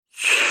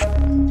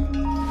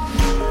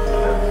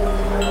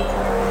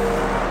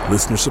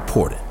Listener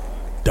supported.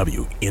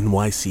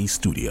 WNYC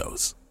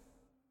Studios.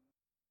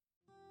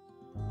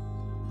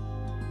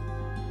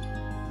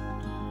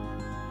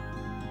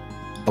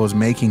 I was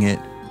making it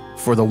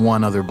for the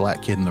one other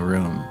black kid in the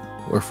room,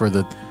 or for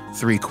the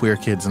 3 queer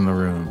kids in the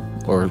room,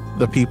 or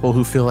the people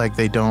who feel like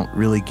they don't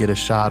really get a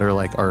shot, or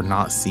like are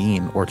not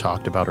seen or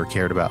talked about or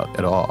cared about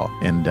at all.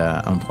 And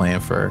I'm playing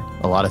for,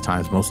 a lot of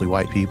times, mostly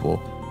white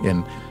people.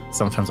 And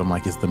sometimes I'm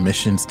like, is the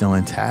mission still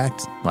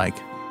intact? Like,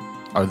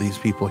 are these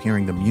people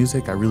hearing the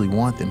music? I really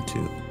want them to.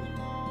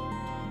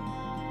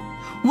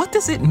 What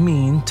does it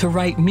mean to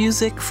write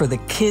music for the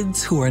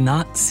kids who are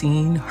not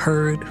seen,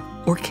 heard,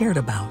 or cared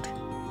about?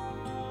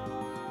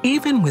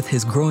 Even with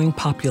his growing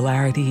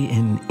popularity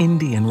in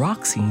indie and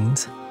rock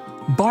scenes,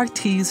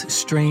 Bartees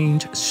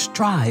Strange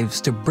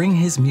strives to bring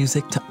his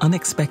music to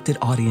unexpected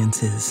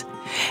audiences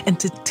and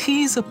to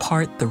tease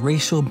apart the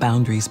racial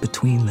boundaries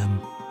between them.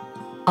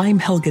 I'm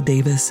Helga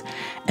Davis,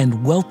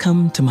 and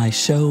welcome to my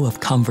show of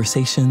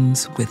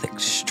conversations with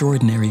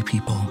extraordinary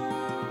people.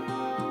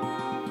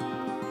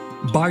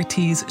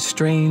 Bartees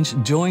Strange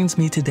joins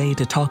me today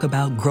to talk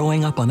about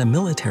growing up on a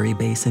military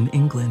base in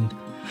England,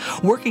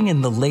 working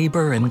in the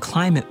labor and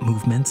climate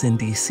movements in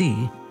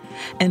D.C.,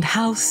 and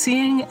how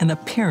seeing an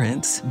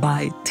appearance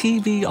by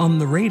TV on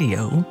the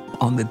radio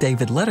on The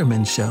David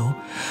Letterman Show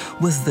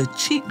was the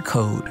cheat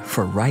code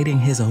for writing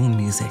his own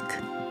music.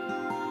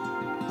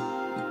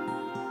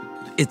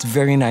 It's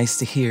very nice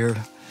to hear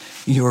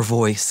your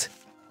voice.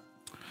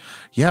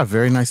 Yeah,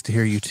 very nice to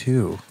hear you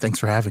too. Thanks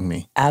for having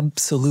me.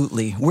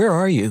 Absolutely. Where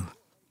are you?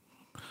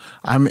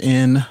 I'm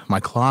in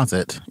my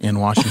closet in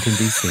Washington,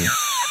 D.C.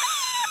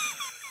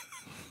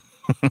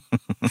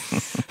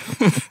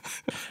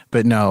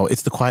 But no,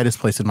 it's the quietest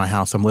place in my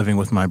house. I'm living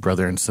with my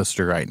brother and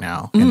sister right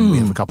now, and we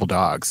have a couple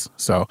dogs.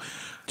 So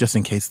just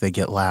in case they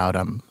get loud,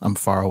 I'm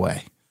far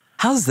away.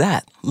 How's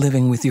that,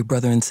 living with your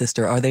brother and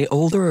sister? Are they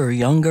older or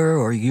younger,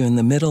 or are you in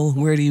the middle?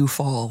 Where do you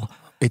fall?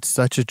 It's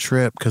such a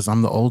trip because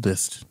I'm the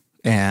oldest,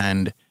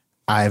 and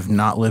I've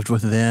not lived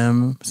with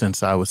them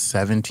since I was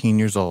 17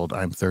 years old.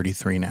 I'm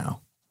 33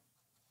 now.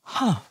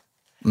 Huh.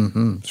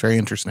 It's very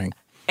interesting.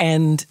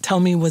 And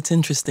tell me what's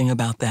interesting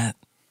about that.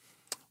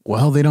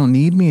 Well, they don't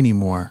need me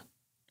anymore.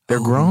 They're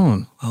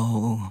grown.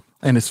 Oh.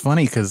 And it's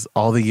funny because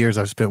all the years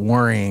I've spent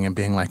worrying and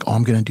being like, oh,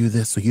 I'm going to do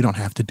this so you don't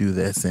have to do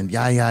this. And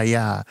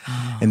yeah.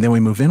 Oh. And then we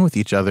move in with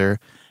each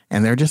other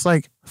and they're just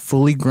like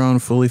fully grown,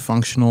 fully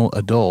functional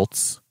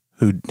adults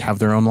who have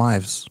their own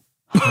lives.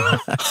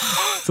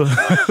 So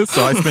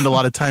I spend a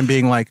lot of time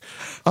being like,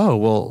 oh,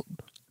 well,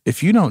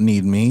 if you don't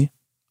need me,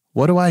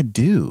 what do I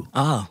do?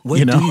 What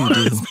do you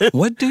do?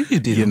 What do you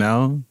do? You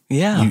know?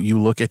 Yeah. You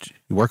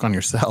work on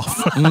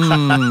yourself.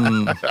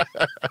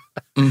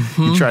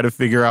 You try to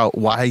figure out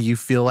why you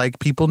feel like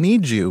people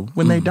need you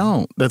when they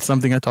don't. That's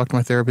something I talked to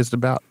my therapist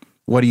about.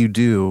 What do you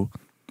do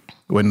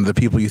when the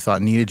people you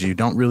thought needed you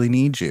don't really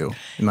need you?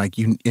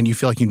 And you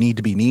feel like you need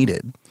to be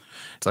needed.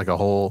 It's like a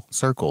whole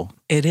circle.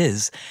 It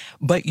is.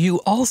 But you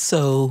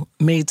also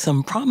made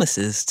some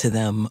promises to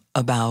them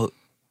about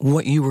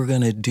what you were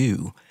going to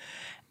do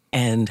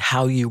and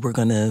how you were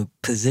going to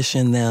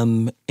position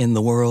them in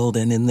the world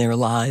and in their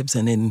lives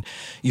and in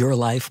your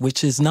life,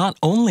 which is not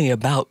only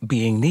about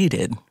being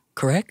needed,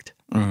 correct?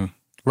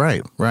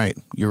 Right.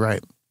 You're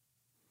right.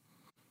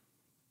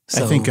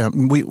 So, I think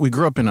we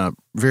grew up in a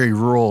very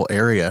rural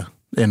area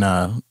in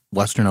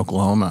western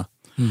Oklahoma,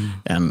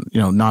 and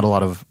not a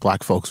lot of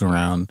black folks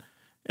around.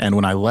 And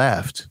when I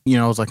left,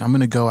 I was like, I'm going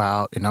to go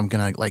out and I'm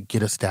going to like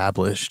get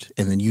established,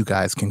 and then you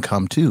guys can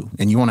come too.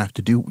 And you won't have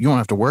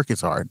to work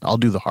as hard. I'll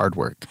do the hard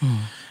work.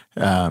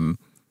 And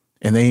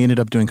they ended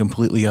up doing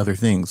completely other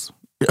things,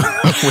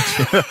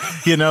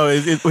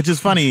 which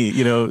is funny.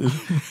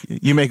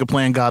 You make a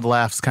plan, God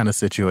laughs kind of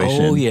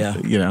situation. Oh, yeah.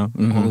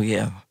 Oh,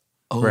 yeah.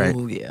 Oh, Right.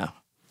 yeah.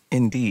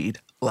 Indeed.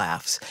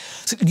 Laughs.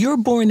 So you're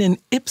born in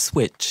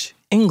Ipswich,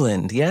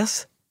 England,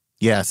 yes?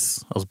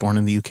 Yes. I was born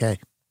in the UK.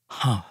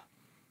 Huh.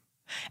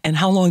 And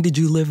how long did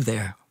you live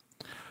there?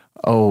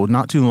 Oh,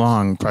 not too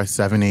long, probably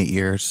 7-8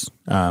 years.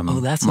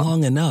 That's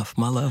long enough,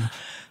 my love.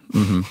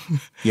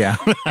 Yeah.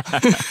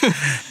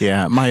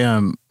 Yeah.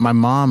 My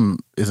mom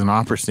is an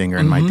opera singer,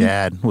 and my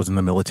dad was in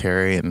the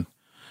military, and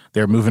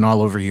they're moving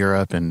all over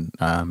Europe, and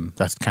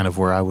that's kind of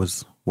where I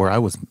was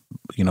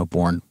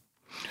born.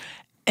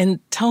 And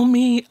tell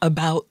me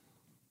about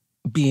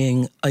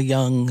being a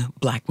young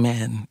black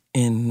man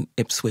in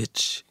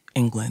Ipswich,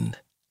 England.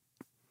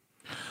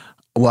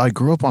 Well, I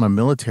grew up on a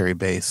military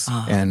base,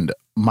 and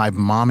my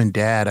mom and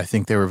dad, I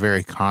think they were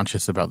very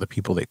conscious about the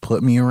people they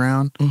put me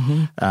around.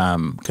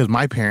 Because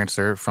my parents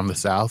are from the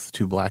South,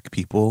 2 black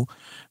people,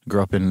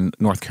 grew up in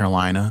North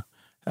Carolina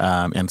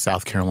and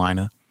South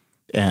Carolina.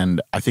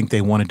 And I think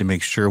they wanted to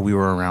make sure we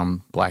were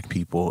around black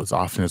people as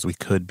often as we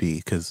could be,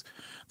 because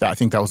I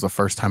think that was the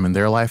first time in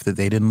their life that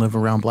they didn't live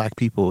around black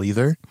people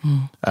either.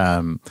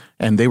 And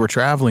they were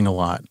traveling a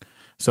lot.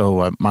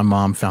 So my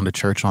mom found a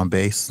church on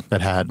base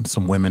that had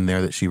some women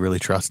there that she really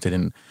trusted.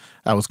 And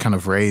I was kind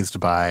of raised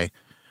by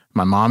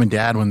my mom and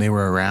dad when they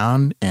were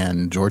around,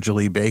 and Georgia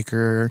Lee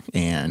Baker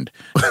and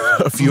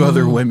a few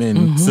other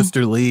women,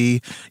 Sister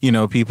Lee,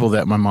 people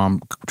that my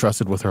mom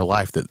trusted with her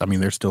life that, I mean,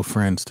 they're still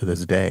friends to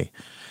this day.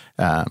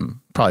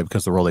 Probably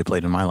because of the role they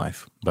played in my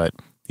life. But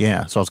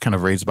yeah, so I was kind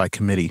of raised by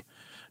committee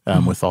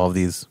with all of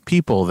these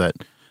people that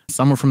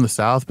some were from the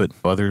South, but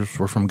others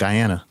were from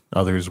Guyana.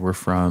 Others were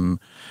from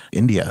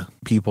India,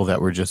 people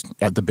that were just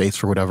at the base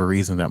for whatever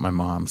reason that my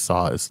mom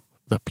saw as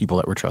the people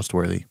that were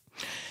trustworthy.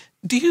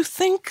 Do you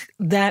think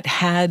that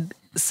had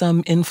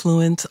some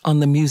influence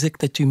on the music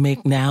that you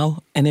make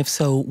now? And if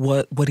so,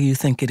 what do you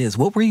think it is?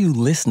 What were you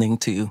listening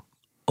to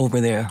over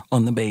there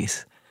on the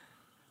bass?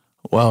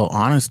 Well,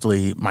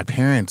 honestly, my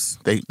parents,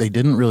 they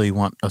didn't really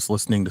want us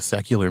listening to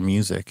secular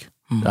music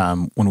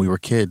when we were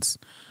kids.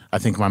 I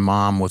think my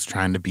mom was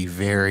trying to be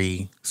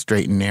very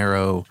straight and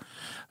narrow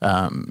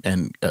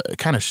and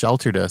kind of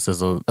sheltered us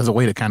as a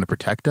way to kind of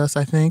protect us,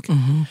 I think.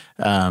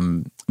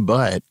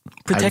 But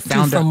protect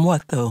you from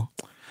what, though?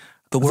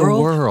 The world?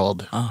 The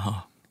world.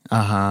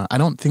 I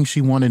don't think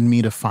she wanted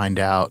me to find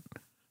out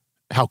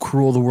how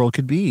cruel the world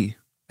could be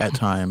at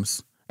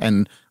times.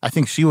 And I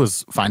think she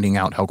was finding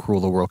out how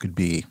cruel the world could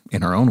be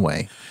in her own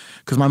way.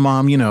 Because my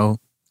mom,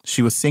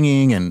 she was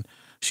singing and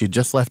she had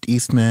just left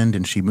Eastman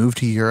and she moved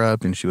to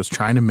Europe and she was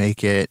trying to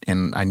make it.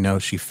 And I know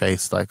she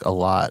faced like a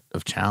lot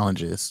of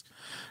challenges.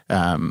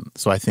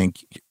 So I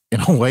think in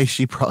a way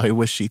she probably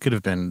wished she could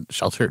have been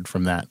sheltered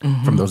from that,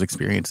 from those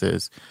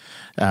experiences.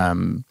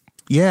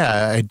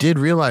 Yeah, I did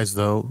realize,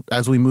 though,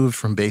 as we moved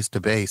from bass to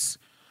bass,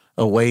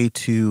 a way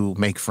to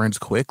make friends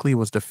quickly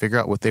was to figure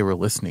out what they were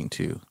listening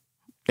to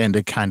and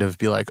to kind of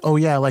be like, oh,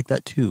 yeah, I like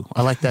that, too.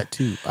 I like that,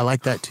 too. I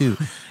like that, too.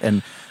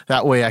 And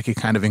that way I could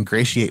kind of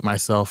ingratiate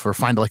myself or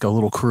find like a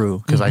little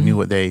crew because I knew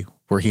what they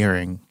were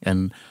hearing.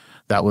 And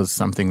that was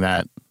something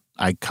that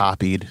I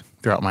copied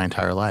throughout my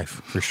entire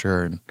life, for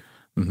sure.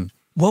 And,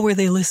 What were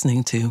they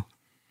listening to?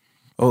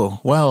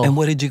 Oh, well. And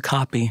what did you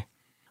copy?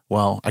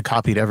 Well, I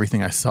copied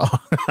everything I saw,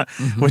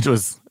 which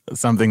was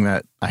something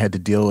that I had to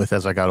deal with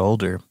as I got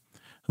older.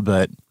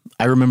 But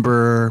I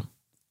remember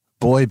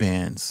boy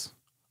bands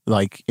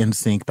like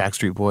NSYNC,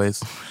 Backstreet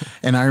Boys.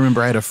 And I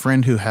remember I had a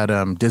friend who had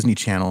Disney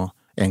Channel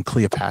and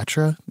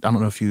Cleopatra. I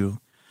don't know if you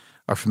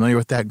are familiar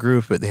with that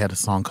group, but they had a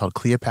song called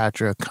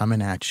Cleopatra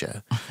Coming At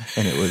Ya.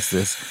 And it was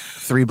this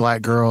 3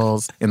 black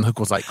girls, and the hook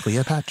was like,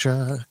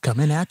 Cleopatra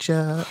coming at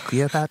ya,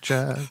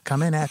 Cleopatra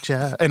coming at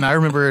ya. And I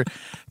remember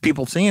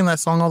people singing that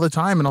song all the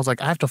time, and I was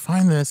like, I have to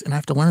find this, and I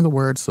have to learn the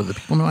words so that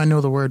people know I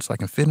know the words so I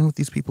can fit in with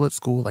these people at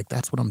school. Like,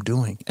 that's what I'm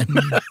doing.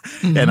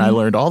 And I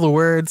learned all the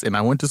words, and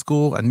I went to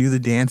school, I knew the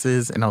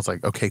dances, and I was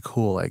like, okay,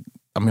 cool, like,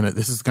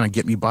 this is going to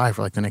get me by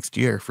for like the next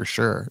year for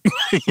sure,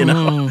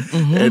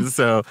 And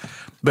so,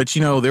 but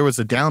there was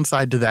a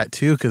downside to that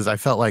too, because I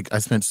felt like I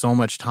spent so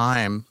much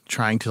time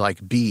trying to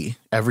like be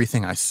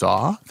everything I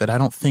saw that I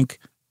don't think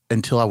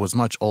until I was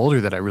much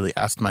older that I really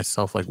asked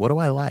myself, like, what do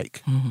I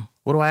like?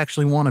 What do I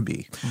actually want to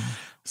be?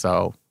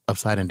 So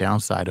upside and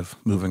downside of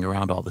moving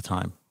around all the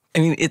time.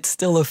 I mean, it's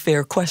still a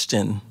fair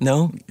question,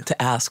 no?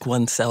 To ask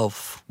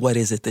oneself, what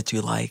is it that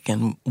you like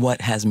and what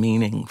has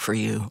meaning for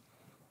you?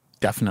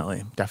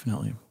 Definitely.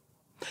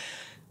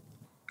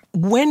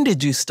 When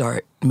did you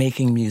start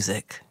making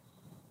music?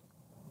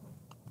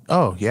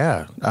 Oh,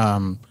 yeah.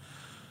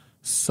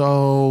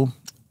 So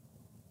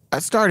I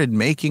started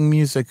making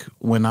music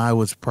when I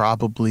was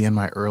probably in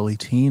my early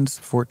teens,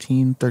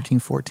 13,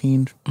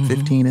 14,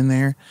 15 in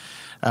there.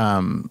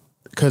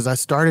 Because I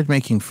started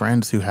making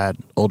friends who had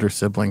older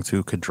siblings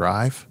who could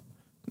drive.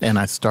 And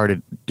I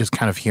started just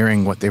kind of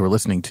hearing what they were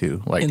listening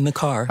to. Like in the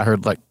car. I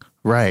heard like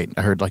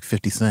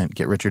 50 Cent,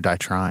 Get Rich or Die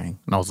Trying.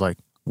 And I was like,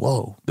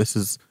 whoa, this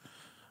is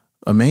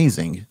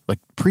amazing. Like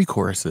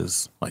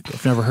pre-choruses. Like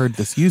I've never heard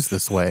this used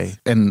this way.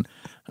 And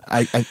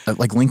I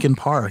like Linkin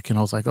Park. And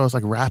I was like, oh, it's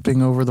like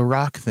rapping over the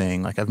rock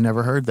thing. Like I've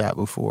never heard that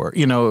before.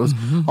 It was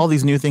all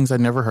these new things I'd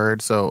never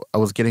heard. So I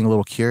was getting a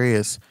little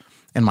curious.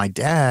 And my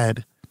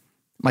dad's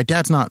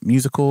not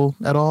musical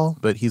at all,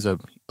 but he's a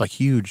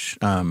huge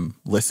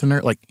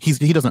listener. Like he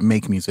doesn't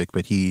make music,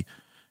 but he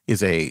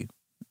is a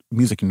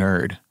music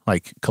nerd,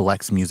 like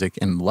collects music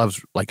and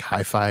loves like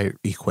hi-fi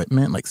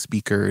equipment, like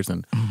speakers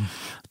and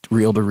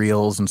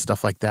reel-to-reels and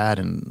stuff like that.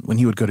 And when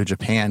he would go to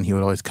Japan, he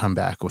would always come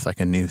back with like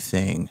a new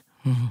thing.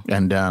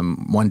 And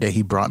one day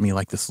he brought me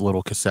like this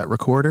little cassette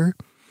recorder.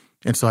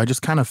 And so I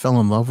just kind of fell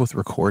in love with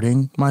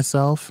recording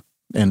myself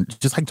and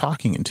just like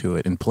talking into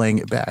it and playing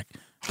it back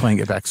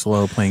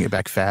slow, playing it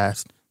back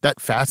fast.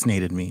 That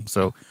fascinated me.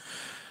 So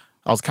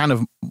I was kind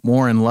of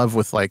more in love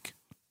with like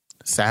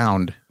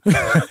sound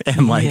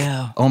and like,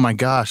 oh my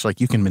gosh, like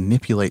you can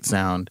manipulate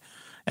sound.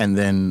 And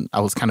then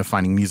I was kind of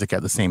finding music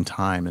at the same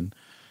time. And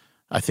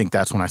I think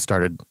that's when I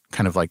started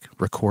kind of like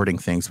recording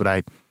things. But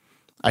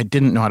I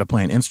didn't know how to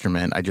play an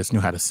instrument. I just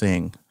knew how to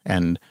sing.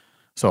 And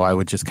so I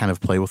would just kind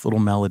of play with little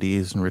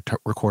melodies and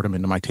record them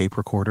into my tape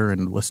recorder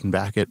and listen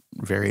back at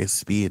various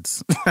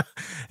speeds.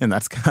 And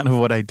that's kind of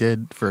what I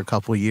did for a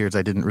couple of years.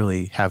 I didn't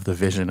really have the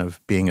vision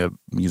of being a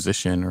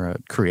musician or a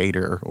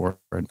creator or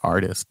an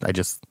artist. I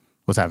just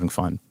was having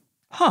fun.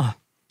 Huh.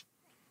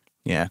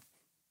 Yeah.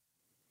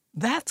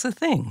 That's a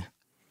thing,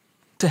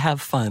 to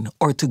have fun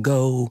or to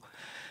go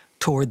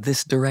toward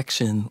this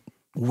direction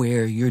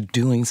where you're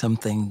doing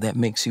something that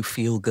makes you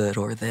feel good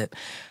or that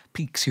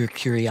piques your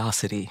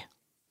curiosity.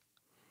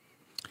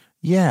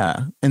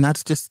 Yeah. And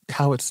that's just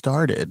how it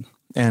started.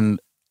 And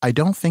I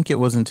don't think it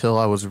was until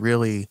I was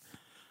really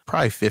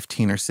probably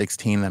 15 or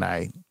 16 that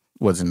I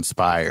was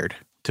inspired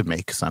to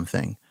make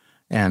something.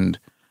 And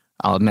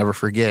I'll never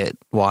forget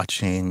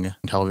watching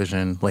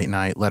television late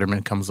night.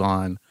 Letterman comes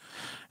on,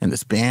 and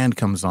this band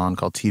comes on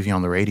called TV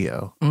on the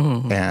Radio.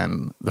 Mm-hmm.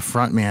 And the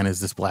front man is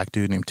this black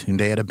dude named Tunde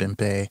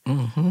Adebimpe.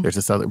 Mm-hmm. There's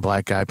this other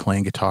black guy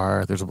playing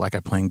guitar. There's a black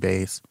guy playing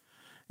bass.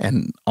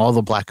 And all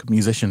the black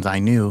musicians I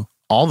knew,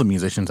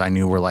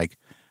 were like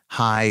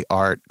high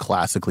art,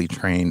 classically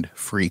trained,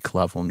 freak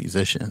level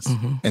musicians.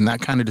 Mm-hmm. And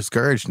that kind of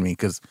discouraged me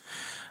because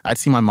I'd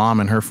see my mom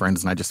and her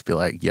friends and I'd just be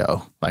like,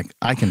 yo, like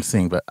I can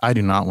sing, but I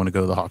do not want to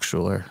go to the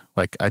Hochschuler.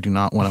 Like I do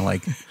not want to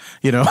like,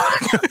 you know,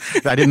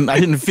 I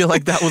didn't feel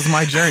like that was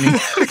my journey.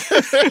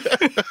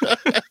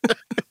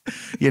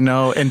 You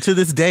know, and to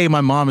this day, my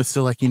mom is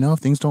still like, you know, if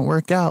things don't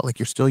work out, like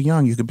you're still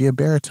young, you could be a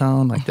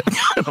baritone. Like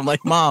that. I'm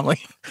like, Mom,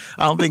 like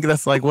I don't think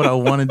that's like what I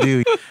want to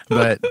do.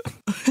 But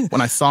when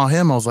I saw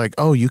him, I was like,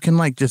 oh, you can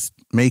like just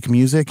make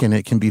music and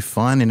it can be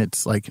fun. And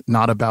it's like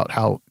not about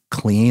how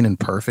clean and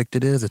perfect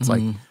it is. It's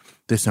like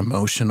this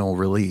emotional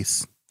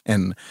release.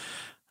 And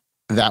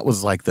that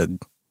was like the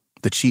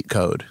cheat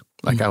code.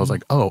 Like I was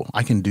like, oh,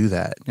 I can do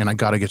that. And I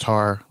got a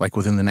guitar like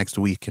within the next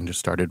week and just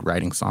started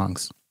writing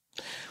songs.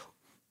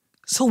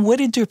 So what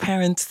did your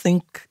parents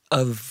think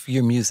of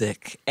your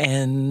music,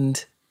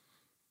 and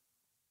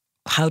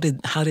how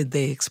did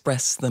they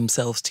express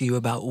themselves to you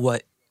about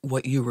what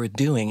you were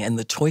doing and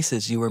the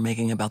choices you were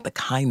making about the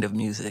kind of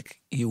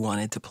music you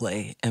wanted to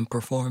play and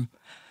perform?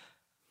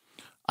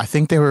 I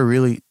think they were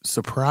really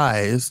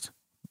surprised,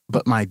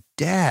 but my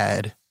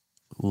dad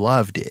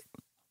loved it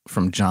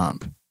from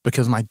jump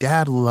because my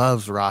dad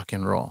loves rock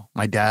and roll.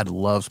 My dad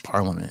loves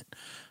Parliament.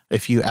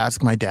 If you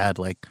ask my dad,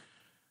 like,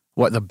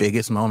 what the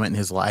biggest moment in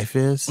his life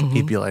is,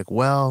 he'd be like,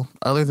 well,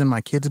 other than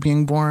my kids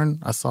being born,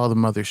 I saw the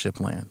mothership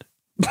land.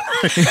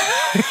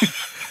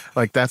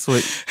 Like, that's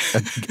what,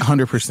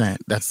 100%,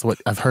 that's what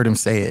I've heard him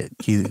say it.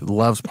 He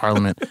loves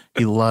Parliament.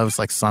 He loves,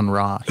 like, Sun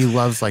Ra. He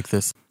loves, like,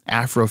 this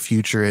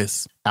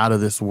Afrofuturist,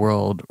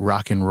 out-of-this-world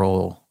rock and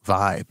roll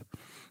vibe.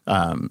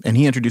 And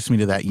he introduced me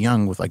to that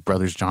young with, like,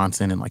 Brothers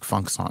Johnson and, like,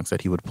 funk songs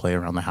that he would play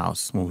around the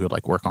house when we would,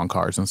 like, work on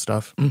cars and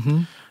stuff.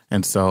 Mm-hmm.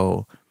 And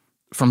so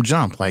from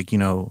jump, like, you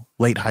know,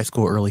 late high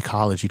school, early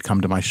college, he'd come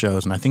to my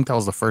shows. And I think that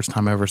was the first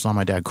time I ever saw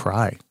my dad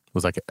cry,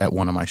 was like at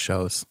one of my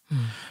shows.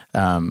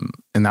 And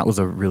that was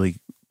a really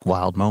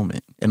wild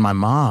moment. And my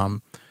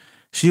mom,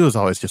 she was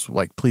always just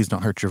like, please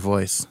don't hurt your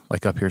voice,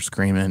 like up here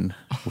screaming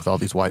with all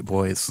these white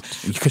boys.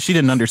 Because she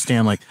didn't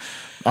understand, like,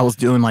 I was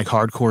doing like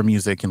hardcore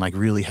music and like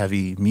really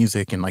heavy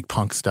music and like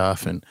punk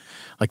stuff. And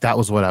like that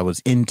was what I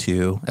was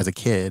into as a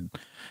kid.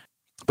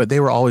 But they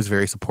were always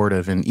very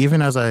supportive. And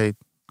even as I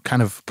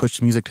kind of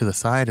pushed music to the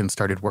side and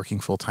started working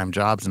full-time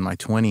jobs in my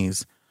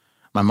 20s,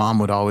 my mom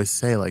would always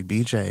say, like,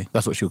 BJ,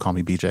 that's what she would call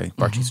me, BJ,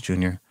 Barchis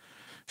Jr.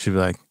 She'd be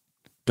like,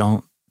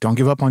 don't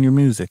give up on your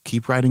music.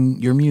 Keep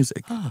writing your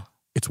music.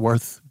 It's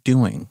worth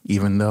doing,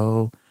 even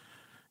though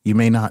you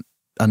may not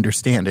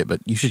understand it,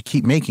 but you should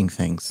keep making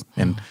things.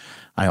 And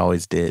I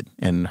always did.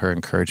 And her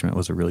encouragement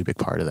was a really big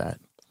part of that.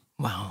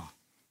 Wow.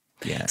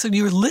 Yeah. So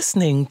you're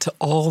listening to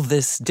all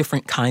this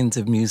different kinds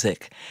of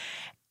music,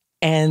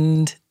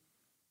 and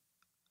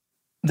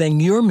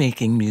then you're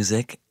making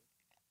music.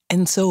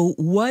 And so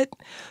what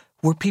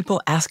were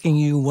people asking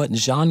you what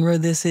genre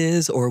this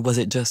is, or was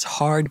it just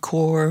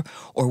hardcore,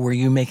 or were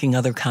you making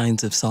other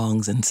kinds of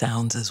songs and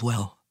sounds as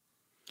well?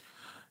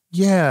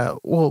 Yeah,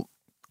 well,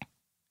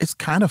 it's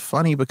kind of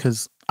funny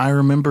because I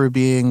remember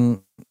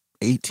being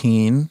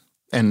 18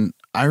 and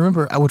I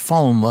remember I would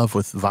fall in love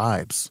with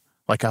vibes.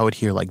 Like I would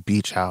hear like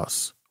Beach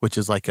House, which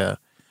is like a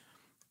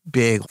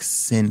big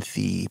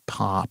synthy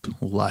pop,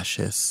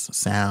 luscious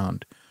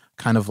sound.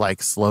 Kind of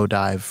like Slow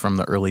Dive from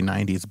the early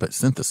 90s, but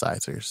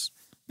synthesizers.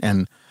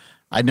 And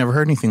I'd never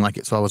heard anything like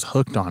it, so I was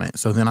hooked on it.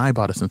 So then I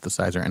bought a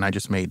synthesizer, and I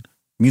just made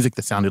music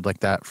that sounded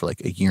like that for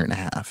like a year and a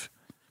half.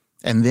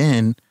 And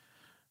then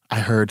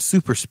I heard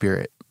Super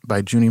Spirit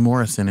by Junie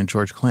Morrison and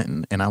George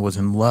Clinton, and I was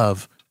in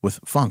love with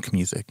funk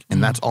music,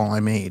 and that's all I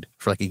made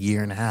for like a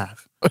year and a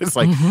half. It's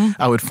like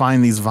I would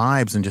find these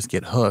vibes and just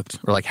get hooked,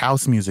 or like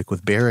house music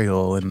with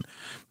Burial and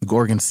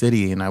Gorgon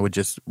City, and I would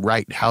just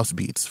write house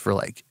beats for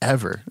like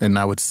ever, and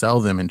I would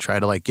sell them and try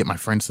to like get my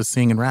friends to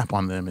sing and rap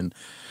on them, and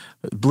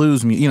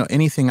blues, you know,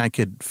 anything I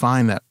could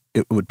find that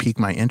it would pique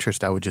my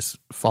interest, I would just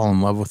fall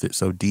in love with it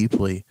so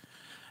deeply.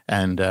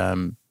 And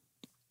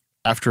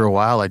after a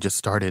while, I just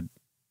started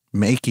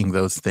making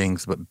those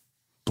things, but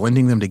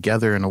blending them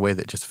together in a way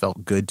that just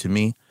felt good to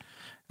me.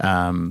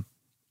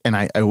 And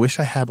I wish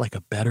I had like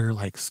a better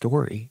like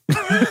story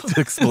to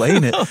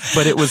explain it,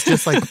 but it was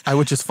just like, I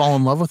would just fall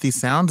in love with these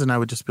sounds and I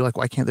would just be like,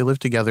 why can't they live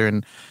together?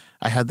 And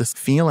I had this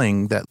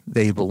feeling that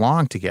they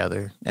belong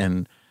together.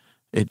 And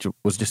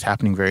was just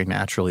happening very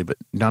naturally, but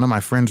none of my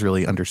friends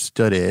really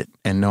understood it,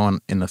 and no one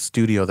in the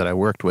studio that I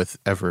worked with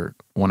ever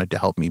wanted to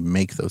help me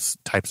make those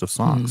types of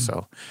songs.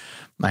 So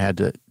I had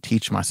to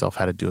teach myself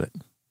how to do it.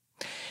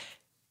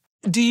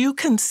 Do you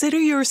consider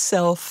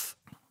yourself,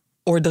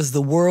 or does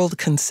the world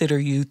consider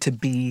you to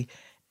be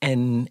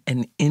an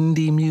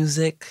indie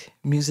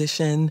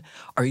musician?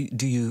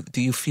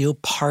 Do you feel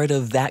part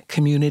of that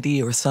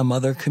community or some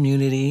other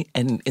community,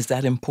 and is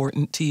that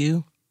important to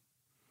you?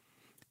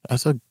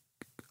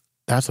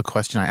 That's a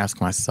question I ask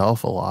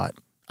myself a lot.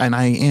 And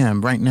I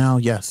am. Right now,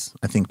 yes.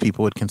 I think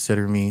people would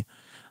consider me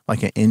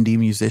like an indie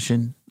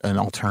musician, an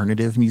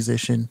alternative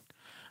musician.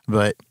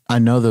 But I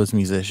know those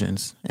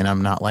musicians, and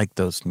I'm not like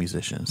those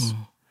musicians.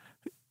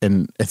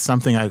 And it's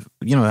something I've,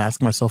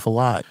 asked myself a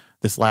lot.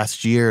 This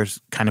last year has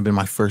kind of been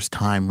my first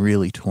time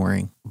really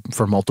touring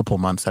for multiple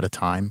months at a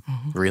time,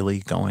 really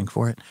going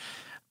for it.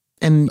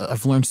 And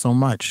I've learned so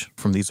much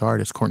from these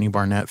artists: Courtney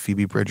Barnett,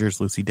 Phoebe Bridgers,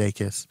 Lucy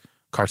Dacus,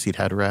 Car Seat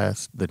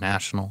Headrest, The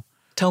National.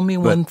 Tell me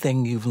one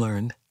thing you've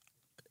learned.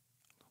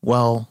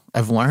 Well,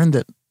 I've learned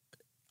that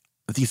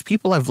these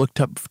people I've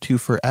looked up to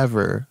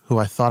forever, who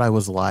I thought I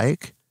was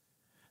like,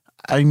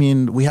 I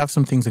mean, we have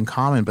some things in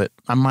common, but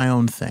I'm my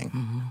own thing.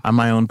 I'm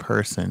my own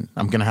person.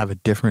 I'm going to have a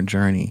different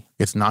journey.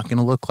 It's not going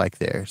to look like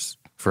theirs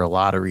for a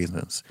lot of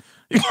reasons,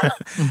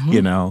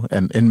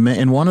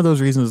 and one of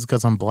those reasons is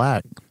because I'm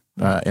Black.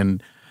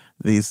 And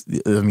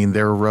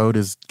their road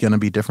is going to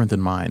be different than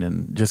mine,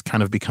 and just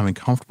kind of becoming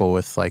comfortable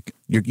with, like,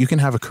 you can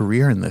have a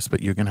career in this,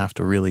 but you're going to have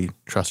to really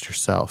trust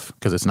yourself,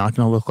 because it's not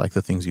going to look like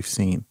the things you've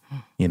seen,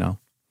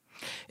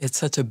 It's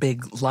such a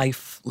big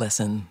life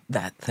lesson,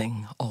 that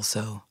thing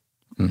also.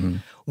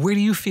 Where do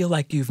you feel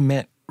like you've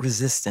met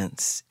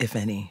resistance, if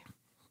any?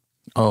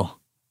 Oh,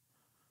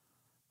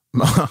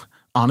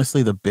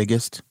 honestly, the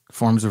biggest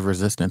forms of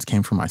resistance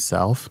came from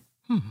myself,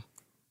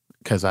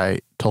 because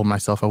I told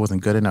myself I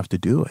wasn't good enough to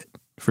do it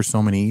for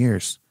so many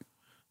years,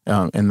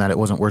 and that it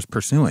wasn't worth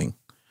pursuing.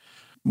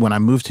 When I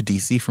moved to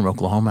D.C. from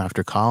Oklahoma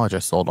after college, I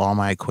sold all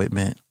my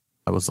equipment.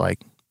 I was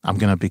like, I'm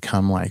going to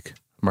become like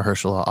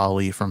Mahershala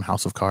Ali from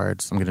House of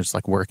Cards. I'm going to just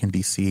work in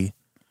D.C.,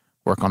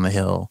 work on the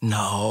Hill.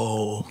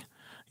 No.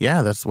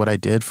 Yeah, that's what I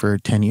did for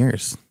 10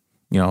 years.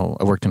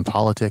 I worked in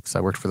politics. I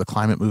worked for the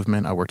climate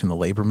movement. I worked in the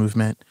labor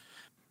movement.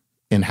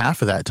 In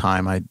half of that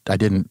time, I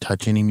didn't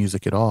touch any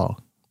music at all.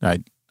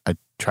 I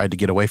tried to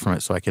get away from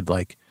it so I could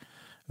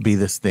be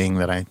this thing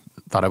that I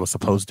thought I was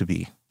supposed to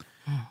be.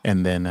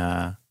 And then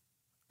I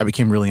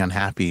became really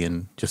unhappy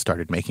and just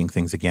started making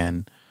things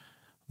again.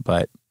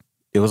 But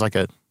it was like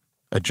a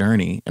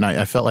journey. And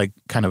I felt like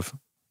kind of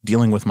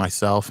dealing with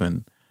myself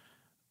and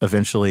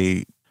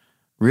eventually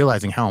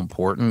realizing how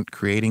important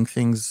creating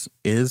things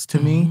is to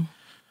me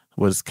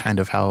was kind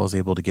of how I was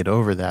able to get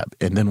over that.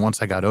 And then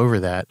once I got over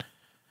that,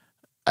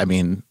 I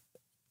mean,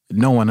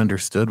 no one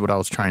understood what I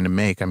was trying to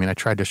make. I mean, I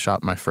tried to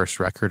shop my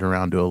first record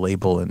around to a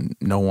label, and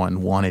no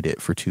one wanted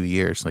it for 2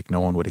 years. No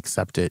one would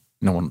accept it.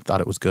 No one thought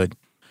it was good.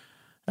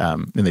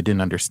 And they didn't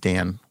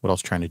understand what I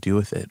was trying to do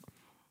with it.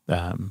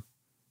 But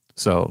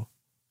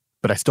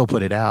I still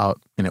put it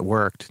out, and it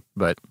worked.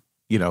 But,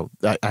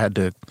 I had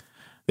to,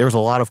 there was a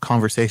lot of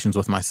conversations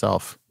with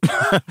myself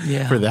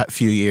for that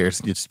few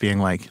years, just being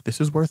like,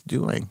 this is worth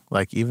doing.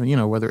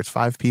 Even, whether it's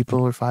 5 people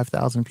or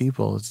 5,000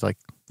 people, it's like,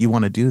 you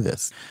want to do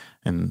this.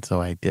 And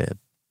so I did.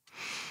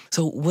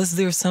 So was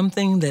there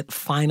something that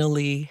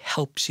finally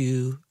helped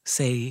you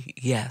say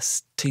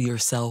yes to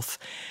yourself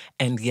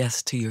and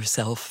yes to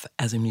yourself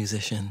as a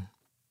musician?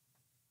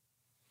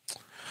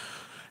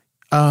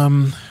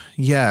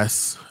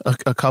 Yes,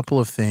 a couple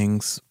of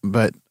things.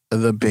 But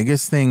the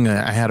biggest thing,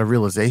 I had a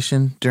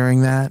realization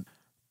during that.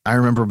 I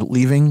remember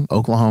leaving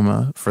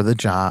Oklahoma for the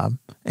job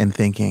and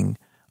thinking,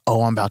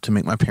 oh, I'm about to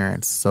make my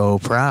parents so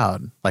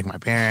proud. Like my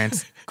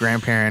parents,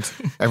 grandparents,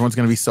 everyone's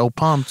going to be so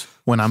pumped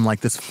when I'm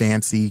like this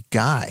fancy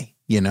guy,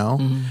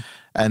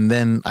 And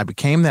then I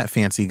became that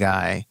fancy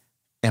guy,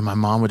 and my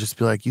mom would just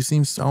be like, you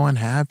seem so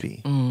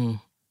unhappy.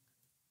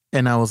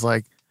 And I was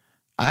like,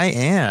 I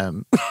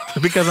am,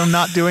 because I'm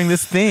not doing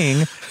this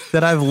thing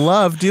that I've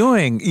loved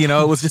doing. It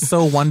was just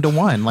so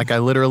one-to-one. I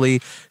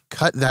literally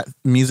cut that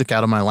music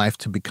out of my life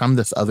to become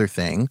this other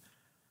thing,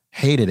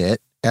 hated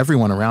it.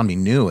 Everyone around me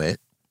knew it.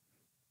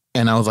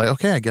 And I was like,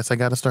 okay, I guess I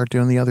got to start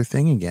doing the other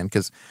thing again,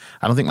 because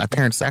I don't think my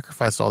parents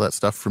sacrificed all that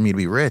stuff for me to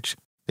be rich.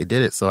 They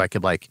did it so I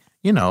could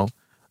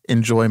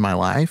enjoy my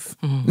life,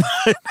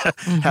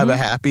 have a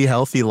happy,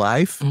 healthy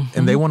life.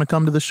 And they want to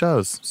come to the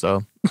shows.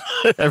 So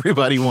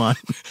everybody won.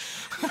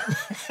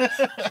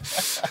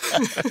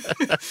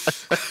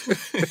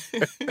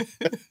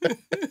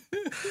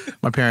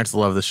 My parents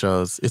love the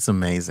shows. It's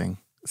amazing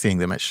seeing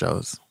them at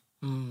shows.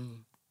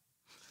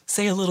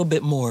 Say a little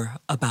bit more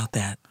about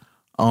that.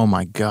 Oh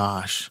my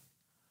gosh.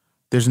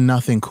 There's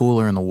nothing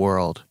cooler in the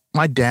world.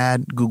 My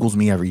dad Googles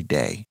me every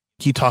day.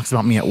 He talks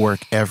about me at work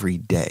every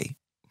day.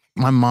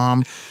 My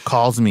mom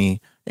calls me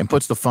and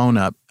puts the phone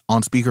up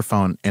on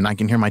speakerphone, and I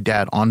can hear my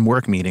dad on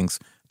work meetings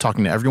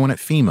talking to everyone at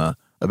FEMA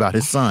about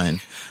his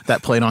son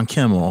that played on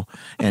Kimmel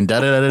and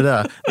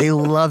da-da-da-da-da. They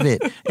love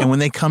it. And when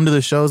they come to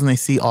the shows and they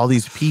see all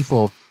these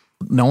people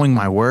knowing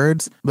my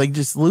words, they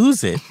just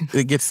lose it.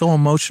 It gets so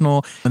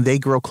emotional and they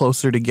grow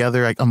closer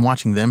together. I'm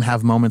watching them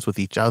have moments with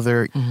each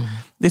other.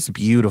 It's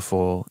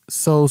beautiful.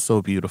 So,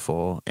 so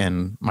beautiful.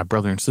 And my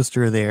brother and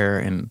sister are there.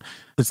 And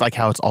it's like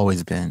how it's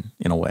always been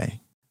in a way.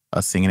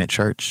 Us singing at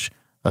church,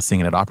 us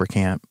singing at opera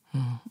camp,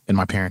 and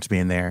my parents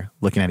being there,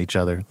 looking at each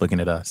other, looking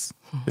at us.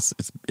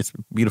 It's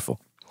beautiful.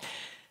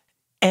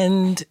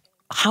 And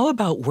how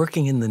about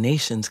working in the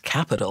nation's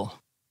capital?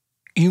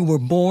 You were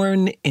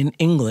born in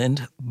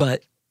England,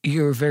 but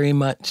you're very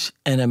much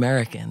an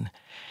American.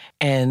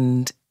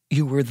 And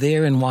you were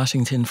there in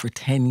Washington for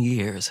 10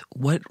 years.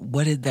 What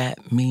did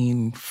that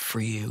mean for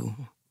you?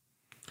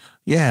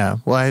 Yeah,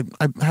 well,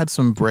 I had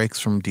some breaks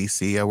from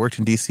D.C. I worked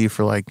in D.C.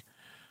 for like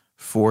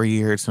 4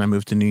 years, and I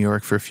moved to New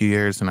York for a few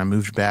years, and I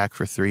moved back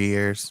for 3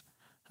 years.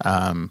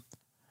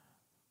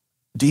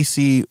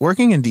 DC,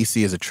 working in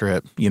DC is a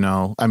trip, you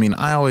know. I mean,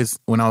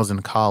 when I was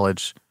in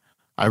college,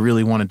 I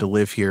really wanted to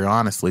live here,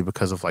 honestly,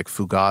 because of like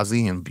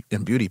Fugazi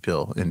and Beauty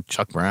Pill and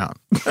Chuck Brown,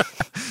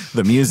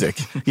 the music,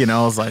 you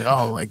know. I was like,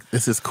 oh, like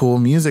this is cool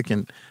music.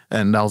 And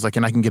I was like,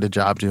 and I can get a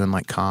job doing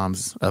like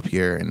comms up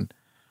here. And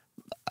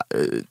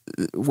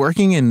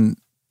working in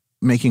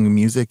making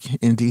music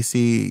in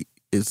DC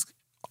is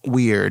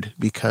weird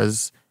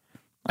because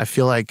I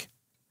feel like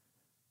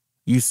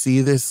you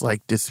see this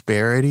like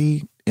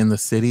disparity in the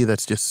city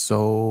that's just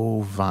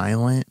so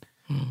violent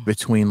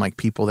between like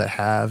people that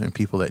have and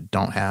people that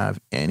don't have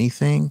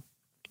anything.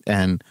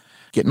 And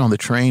getting on the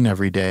train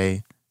every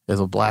day as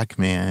a black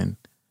man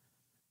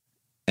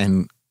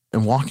and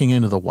walking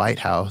into the White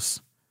House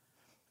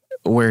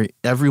where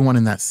everyone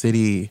in that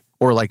city,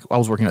 or like I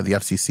was working at the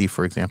FCC,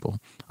 for example,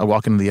 I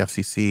walk into the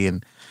FCC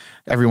and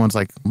everyone's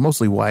like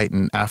mostly white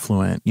and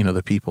affluent, you know,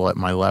 the people at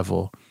my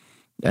level.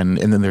 And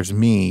then there's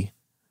me.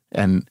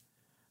 And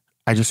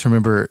I just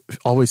remember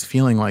always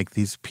feeling like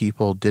these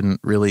people didn't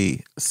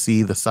really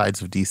see the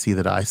sides of DC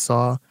that I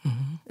saw.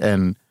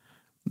 And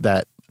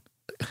that,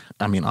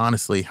 I mean,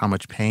 honestly, how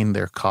much pain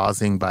they're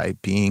causing by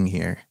being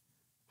here.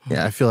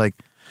 Yeah, I feel like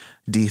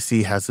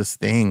DC has this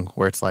thing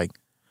where it's like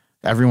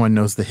everyone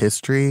knows the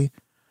history,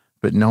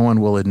 but no one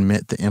will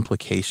admit the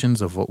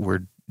implications of what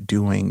we're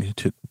doing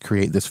to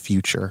create this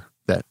future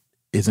that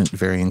isn't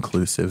very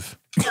inclusive.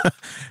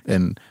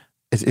 And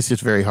it's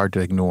just very hard to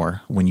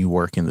ignore when you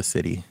work in the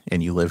city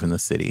and you live in the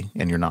city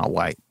and you're not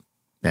white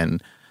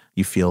and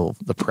you feel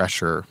the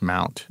pressure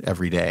mount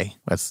every day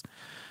as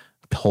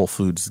Whole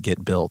Foods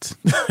get built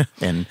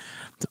and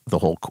the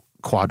whole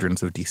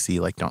quadrants of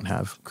DC like don't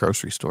have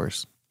grocery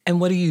stores.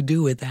 And what do you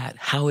do with that?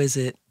 How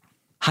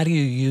do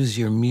you use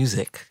your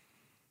music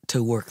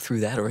to work through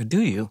that, or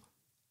do you?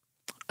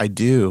 I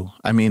do.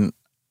 I mean,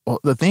 well,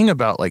 the thing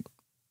about like,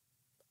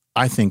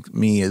 I think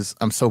me is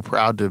I'm so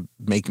proud to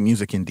make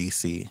music in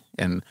DC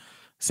and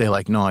say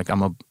like, no, like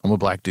I'm a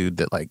black dude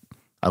that like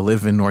I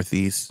live in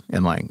Northeast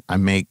and like I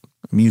make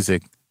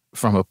music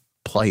from a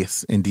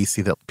place in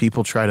DC that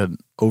people try to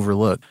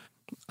overlook.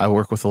 I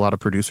work with a lot of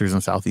producers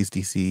in Southeast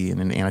DC and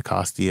in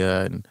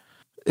Anacostia, and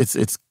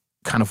it's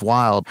kind of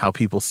wild how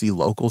people see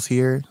locals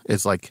here.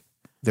 It's like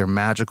they're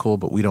magical,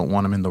 but we don't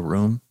want them in the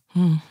room.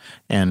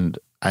 And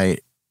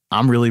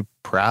I'm really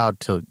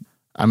proud to.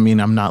 I mean,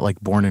 I'm not like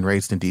born and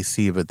raised in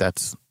DC, but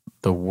that's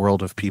the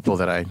world of people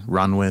that I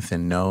run with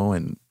and know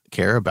and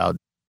care about.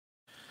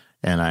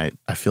 And I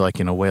feel like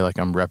in a way like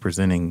I'm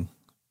representing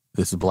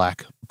this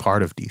black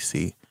part of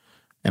DC,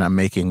 and I'm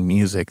making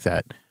music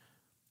that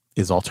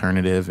is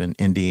alternative and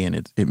indie,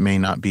 and it may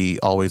not be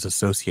always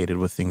associated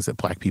with things that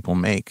black people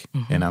make.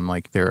 And I'm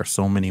like, there are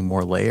so many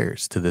more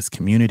layers to this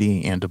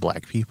community and to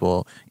black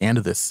people and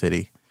to this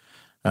city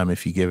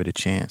if you give it a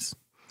chance.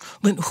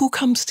 Lynn, who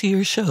comes to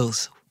your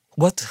shows?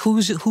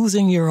 Who's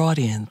in your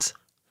audience?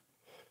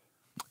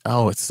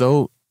 Oh, it's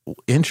so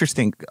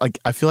interesting. Like,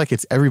 I feel like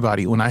it's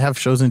everybody. When I have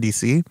shows in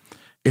DC,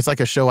 it's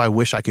like a show I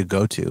wish I could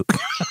go to.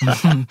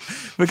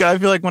 Because I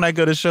feel like when I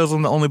go to shows,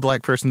 I'm the only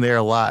black person there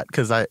a lot.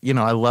 Because I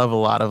love a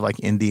lot of like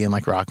indie and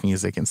like rock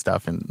music and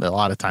stuff. And a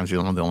lot of times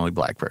I'm the only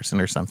black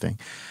person or something.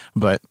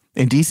 But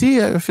in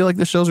DC, I feel like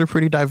the shows are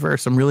pretty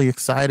diverse. I'm really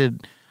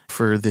excited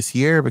for this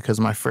year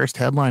because my first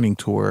headlining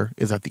tour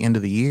is at the end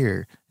of the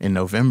year in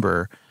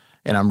November.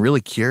 And I'm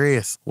really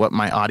curious what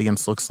my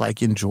audience looks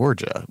like in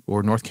Georgia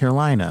or North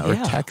Carolina or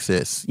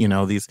Texas, you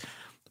know, these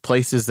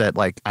places that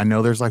like, I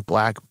know there's like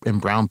black and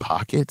brown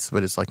pockets,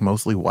 but it's like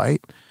mostly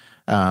white.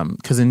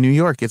 Because in New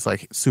York, it's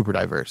like super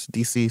diverse.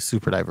 DC,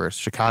 super diverse.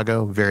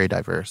 Chicago, very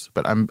diverse.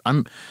 But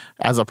I'm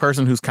as a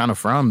person who's kind of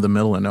from the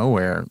middle of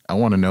nowhere, I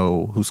want to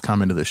know who's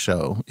coming to the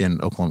show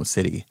in Oklahoma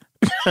City.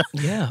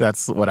 Yeah.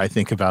 That's what I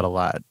think about a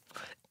lot.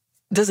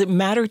 Does it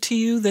matter to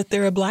you that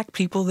there are black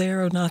people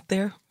there or not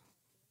there?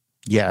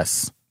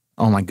 Yes.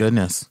 Oh my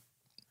goodness.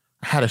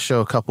 I had a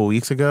show a couple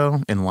weeks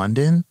ago in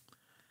London,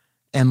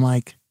 and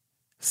like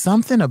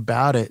something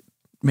about it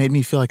made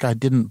me feel like I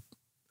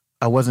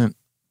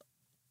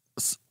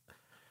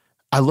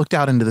looked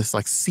out into this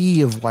like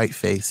sea of white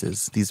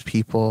faces, these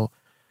people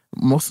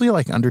mostly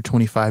like under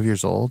 25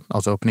 years old. I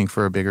was opening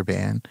for a bigger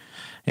band,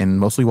 and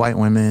mostly white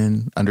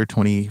women under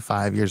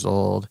 25 years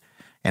old.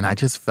 And I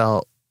just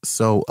felt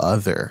so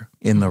other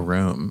in the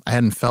room. I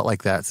hadn't felt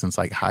like that since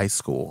like high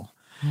school.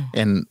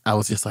 And I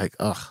was just like,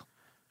 ugh,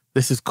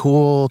 this is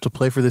cool to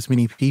play for this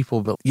many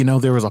people. But, you know,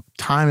 there was a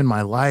time in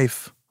my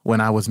life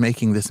when I was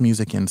making this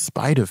music in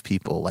spite of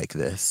people like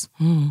this,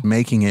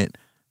 making it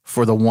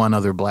for the one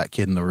other black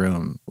kid in the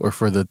room, or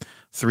for the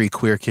 3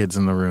 queer kids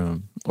in the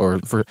room, or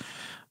for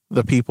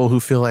the people who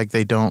feel like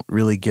they don't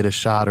really get a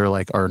shot, or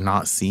like are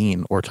not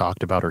seen or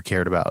talked about or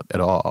cared about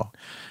at all.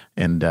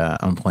 And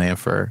I'm playing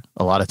for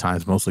a lot of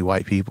times mostly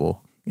white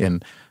people.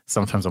 And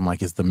sometimes I'm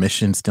like, is the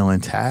mission still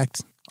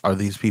intact? Are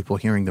these people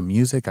hearing the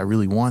music? I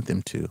really want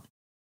them to.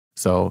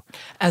 So,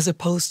 as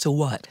opposed to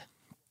what?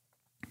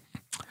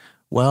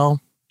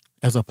 Well,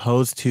 as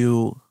opposed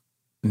to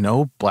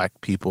no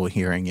black people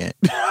hearing it.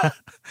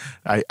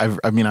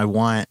 I mean, I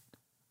want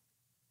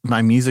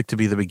my music to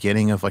be the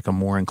beginning of like a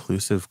more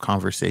inclusive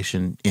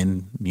conversation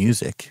in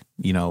music,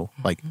 you know,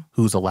 like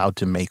who's allowed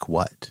to make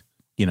what,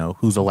 you know,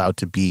 who's allowed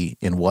to be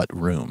in what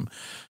room.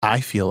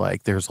 I feel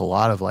like there's a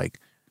lot of like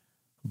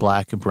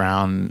black,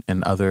 brown,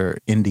 and other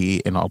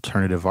indie and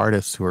alternative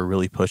artists who are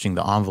really pushing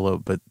the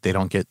envelope, but they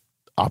don't get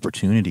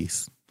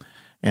opportunities.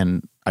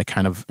 And I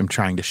kind of am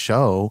trying to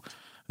show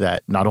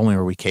that not only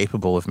are we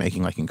capable of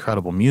making like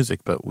incredible music,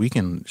 but we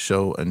can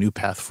show a new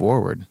path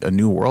forward, a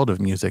new world of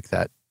music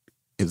that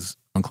is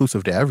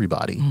inclusive to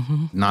everybody,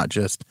 not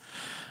just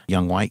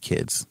young white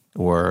kids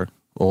or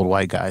old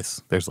white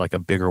guys. There's like a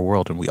bigger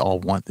world, and we all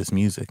want this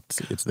music.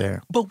 It's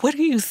there. But what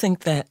do you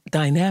think that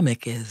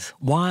dynamic is?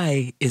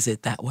 Why is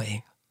it that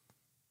way?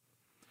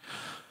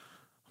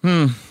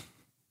 I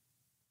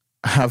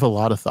have a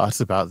lot of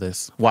thoughts about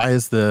this. Why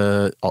is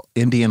the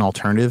indie and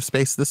alternative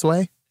space this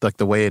way? Like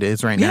the way it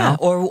is right now? Yeah,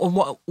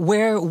 or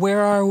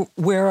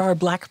where are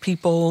black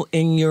people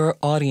in your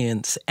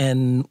audience,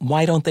 and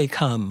why don't they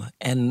come?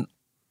 And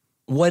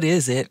what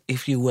is it,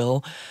 if you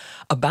will,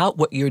 about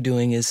what you're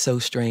doing is so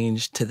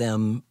strange to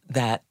them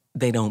that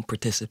they don't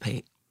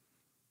participate?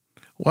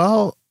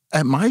 Well,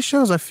 at my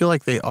shows, I feel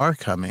like they are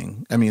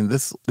coming. I mean,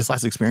 this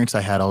last experience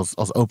I had, I was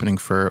opening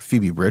for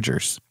Phoebe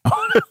Bridgers,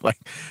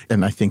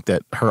 and I think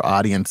that her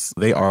audience,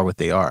 they are what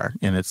they are,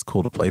 and it's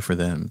cool to play for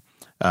them.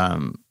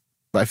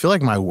 But I feel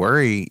like my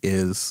worry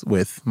is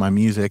with my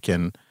music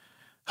and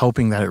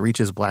hoping that it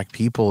reaches black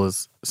people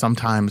is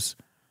sometimes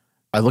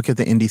I look at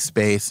the indie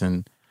space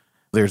and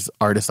there's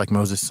artists like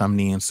Moses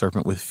Sumney and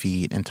Serpent with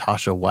Feet and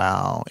Tasha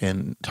Wow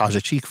and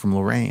Taja Cheek from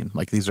Lorraine.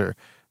 Like these are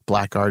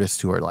black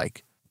artists who are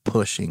like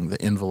pushing the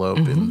envelope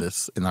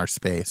in our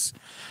space.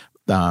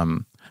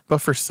 But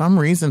for some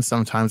reason,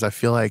 sometimes I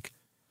feel like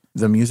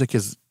the music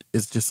is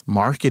just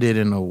marketed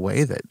in a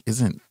way that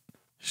isn't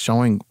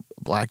showing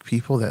black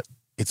people that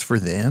it's for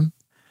them.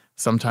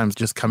 Sometimes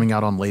just coming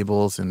out on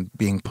labels and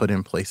being put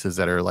in places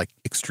that are like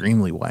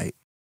extremely white.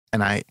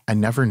 And I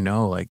never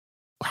know like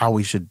how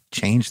we should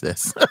change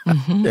this.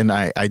 And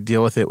I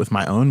deal with it with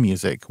my own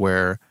music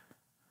where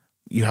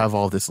you have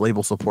all this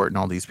label support and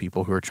all these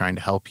people who are trying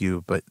to help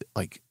you, but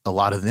like a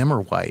lot of them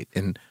are white,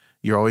 and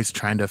you're always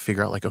trying to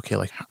figure out like, okay,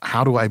 like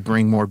how do I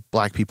bring more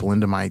black people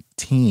into my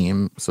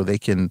team so they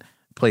can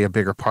play a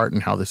bigger part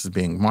in how this is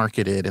being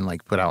marketed and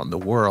like put out in the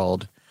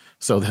world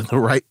so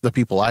that the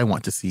people I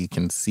want to see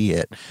can see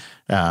it.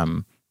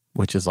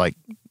 Which is like,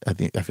 I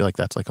feel like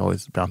that's like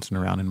always bouncing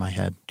around in my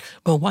head.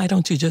 But why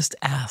don't you just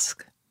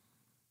ask?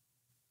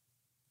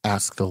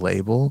 Ask the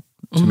label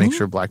to make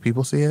sure black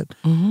people see it?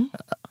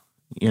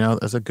 You know,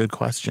 that's a good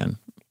question.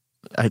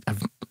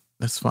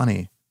 That's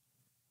funny.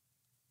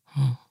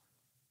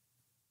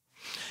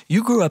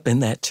 You grew up in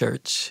that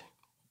church.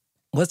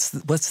 What's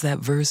that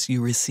verse?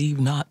 You receive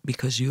not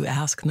because you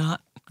ask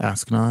not?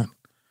 Ask not.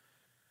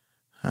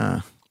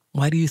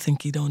 Why do you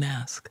think you don't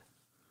ask?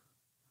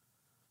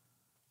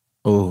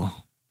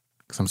 Oh,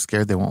 because I'm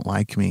scared they won't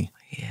like me.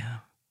 Yeah.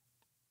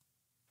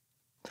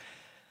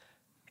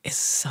 It's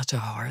such a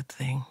hard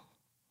thing.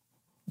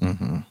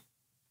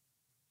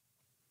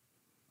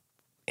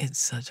 It's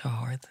such a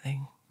hard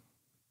thing.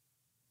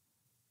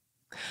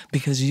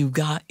 Because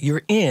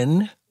you're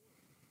in,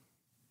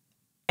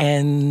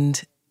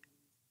 and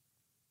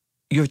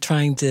you're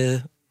trying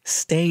to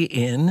stay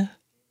in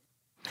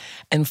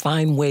and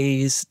find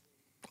ways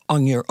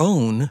on your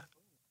own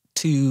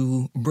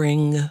to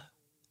bring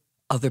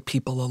other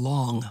people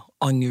along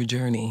on your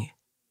journey.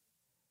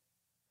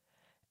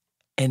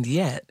 And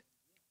yet,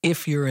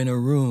 if you're in a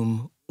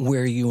room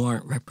where you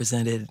aren't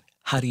represented,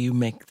 how do you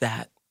make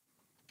that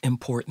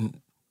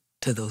important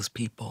to those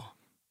people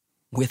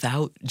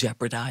without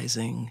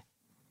jeopardizing,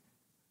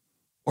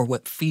 or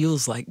what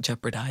feels like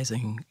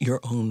jeopardizing, your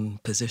own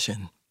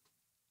position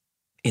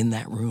in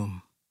that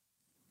room?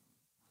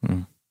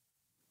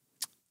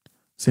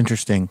 It's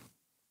interesting.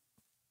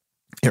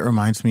 It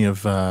reminds me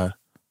of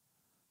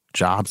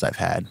jobs I've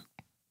had,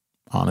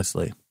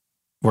 honestly,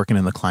 working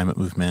in the climate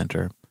movement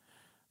or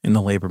in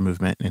the labor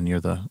movement, and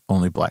you're the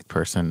only black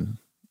person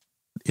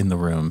in the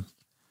room,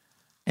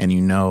 and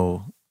you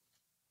know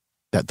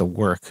that the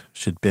work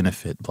should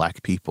benefit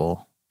Black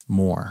people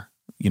more.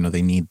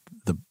 They need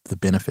the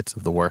benefits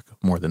of the work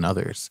more than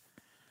others.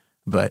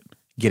 But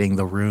getting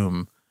the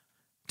room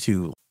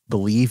to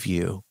believe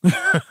you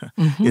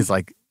is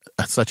like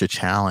such a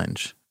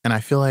challenge. And I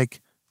feel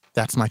like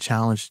that's my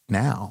challenge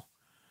now,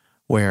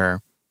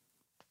 where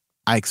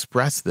I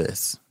express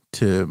this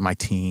to my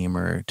team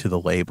or to the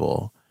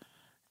label,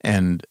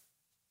 and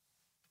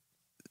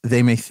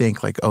they may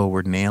think like, oh,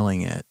 we're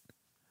nailing it.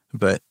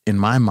 But in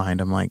my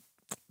mind, I'm like,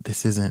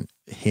 this isn't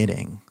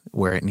hitting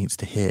where it needs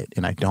to hit.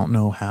 And I don't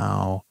know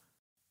how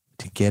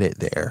to get it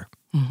there.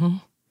 Mm-hmm.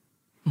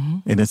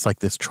 Mm-hmm. And it's like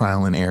this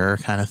trial and error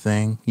kind of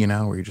thing,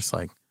 where you're just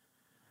like,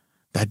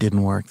 that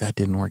didn't work, that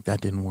didn't work,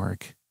 that didn't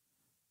work.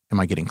 Am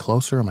I getting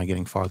closer? Am I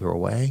getting farther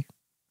away?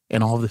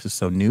 And all of this is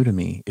so new to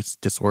me. It's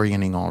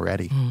disorienting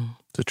already.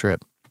 It's a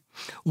trip.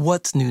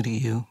 What's new to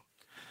you?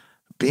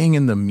 Being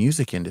in the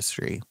music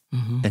industry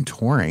and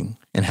touring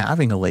and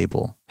having a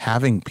label,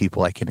 having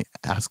people I can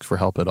ask for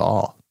help at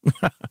all,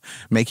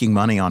 making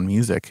money on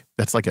music.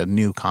 That's like a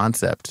new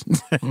concept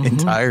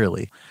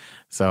entirely.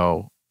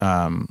 So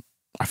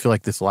I feel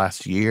like this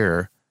last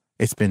year,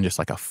 it's been just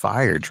like a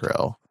fire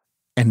drill.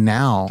 And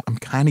now I'm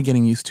kind of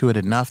getting used to it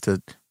enough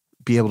to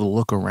be able to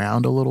look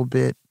around a little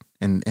bit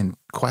and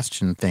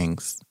question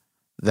things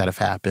that have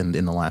happened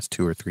in the last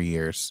 2 or 3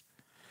 years.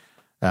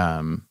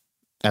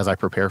 As I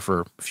prepare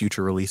for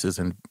future releases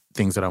and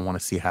things that I want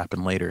to see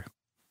happen later.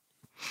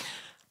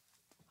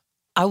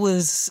 I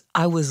was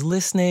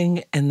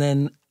listening, and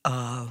then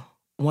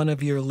one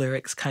of your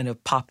lyrics kind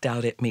of popped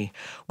out at me.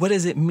 What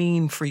does it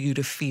mean for you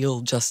to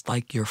feel just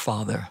like your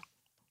father?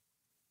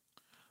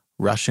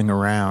 Rushing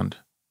around.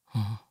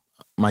 Mm-hmm.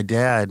 My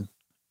dad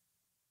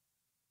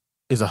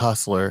is a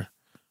hustler,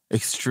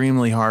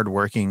 extremely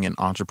hardworking and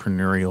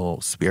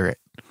entrepreneurial spirit.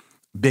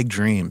 Big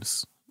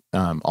dreams.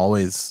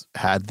 Always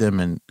had them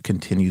and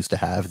continues to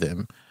have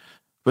them.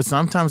 But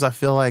sometimes I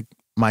feel like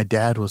my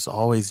dad was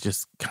always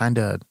just kind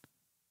of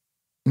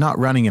not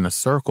running in a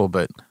circle,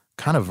 but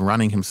kind of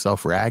running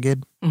himself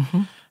ragged.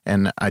 Mm-hmm.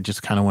 And I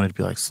just kind of wanted to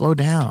be like, slow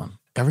down.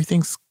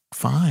 Everything's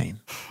fine.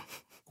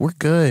 We're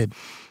good.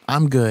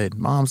 I'm good.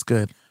 Mom's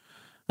good.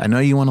 I know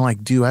you want to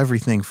like do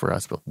everything for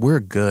us, but we're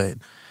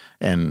good.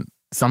 And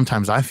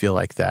sometimes I feel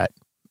like that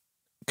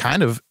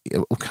kind of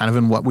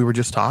in what we were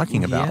just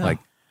talking about. Yeah. Like,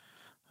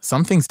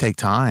 some things take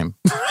time.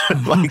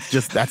 Like,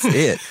 just that's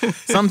it.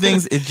 Some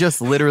things, it just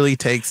literally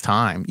takes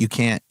time. You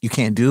can't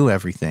do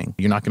everything.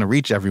 You're not going to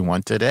reach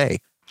everyone today.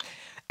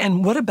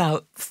 And what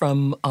about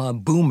from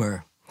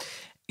Boomer?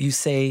 You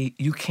say,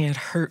 you can't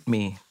hurt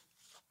me,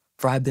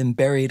 for I've been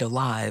buried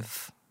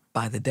alive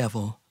by the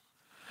devil.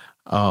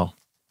 Oh.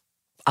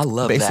 I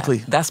love basically,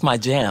 that. That's my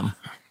jam.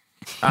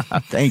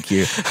 Thank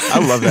you.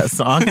 I love that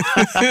song.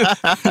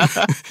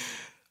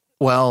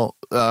 Well,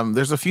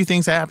 there's a few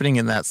things happening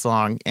in that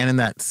song and in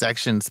that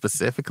section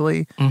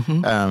specifically.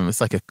 Mm-hmm.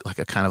 It's like a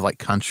kind of like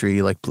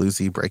country, like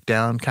bluesy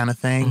breakdown kind of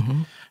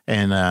thing,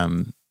 and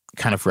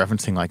kind of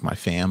referencing like my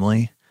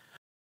family.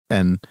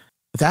 And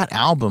that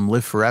album,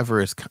 Live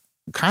Forever, is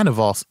kind of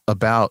all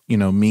about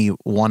me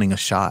wanting a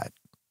shot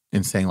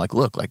and saying like,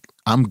 look, like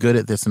I'm good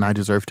at this and I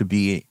deserve to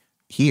be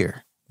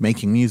here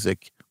making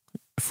music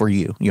for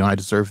you. I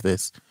deserve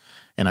this,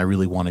 and I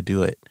really want to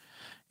do it.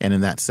 And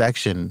in that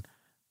section,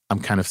 I'm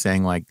kind of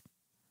saying like,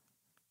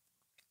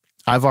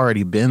 I've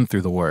already been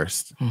through the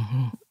worst.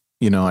 Mm-hmm.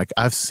 Like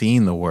I've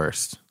seen the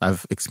worst.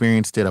 I've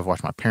experienced it. I've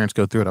watched my parents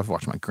go through it. I've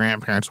watched my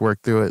grandparents work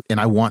through it. And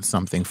I want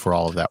something for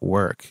all of that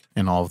work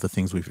and all of the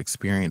things we've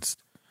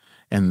experienced.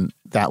 And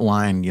that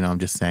line, I'm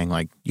just saying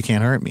like, you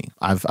can't hurt me.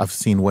 I've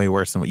seen way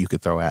worse than what you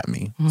could throw at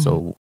me. Mm-hmm.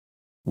 So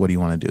what do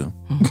you want to do?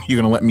 Mm-hmm.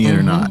 You're going to let me in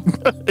or not?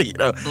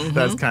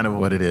 That's kind of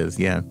what it is.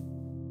 Yeah.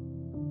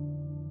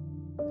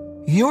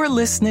 You're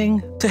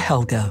listening to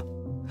Helga.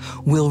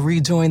 We'll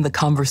rejoin the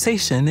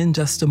conversation in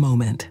just a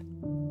moment.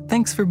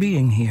 Thanks for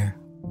being here.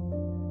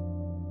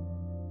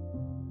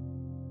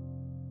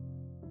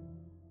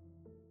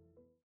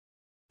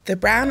 The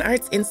Brown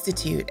Arts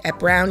Institute at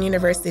Brown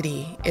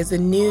University is a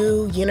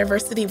new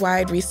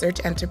university-wide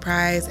research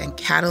enterprise and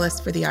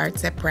catalyst for the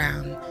arts at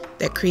Brown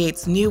that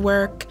creates new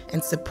work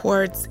and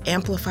supports,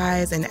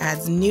 amplifies, and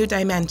adds new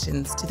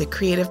dimensions to the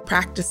creative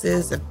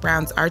practices of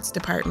Brown's arts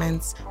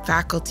departments,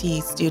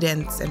 faculty,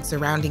 students, and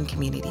surrounding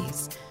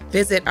communities.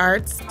 Visit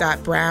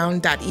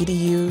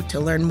arts.brown.edu to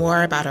learn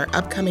more about our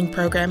upcoming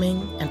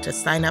programming and to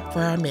sign up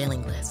for our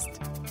mailing list.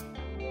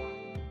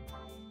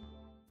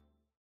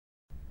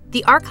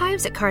 The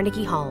archives at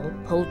Carnegie Hall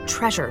hold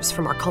treasures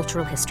from our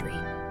cultural history.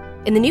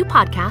 In the new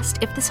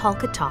podcast, If This Hall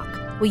Could Talk,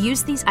 we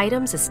use these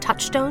items as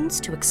touchstones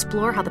to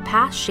explore how the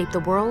past shaped the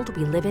world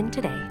we live in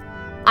today.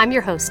 I'm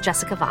your host,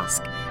 Jessica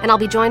Vosk, and I'll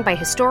be joined by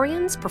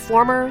historians,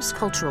 performers,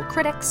 cultural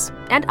critics,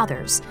 and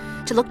others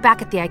to look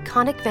back at the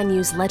iconic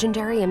venue's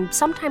legendary and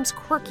sometimes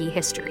quirky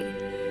history.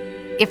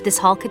 If This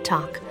Hall Could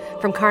Talk,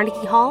 from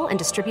Carnegie Hall and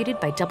distributed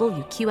by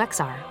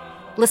WQXR.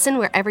 Listen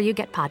wherever you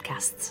get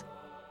podcasts.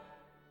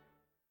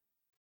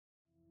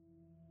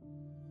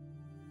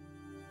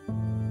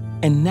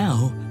 And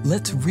now,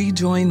 let's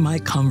rejoin my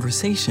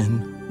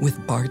conversation with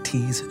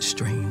Bartees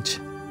Strange.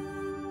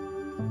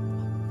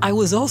 I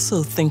was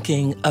also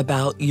thinking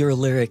about your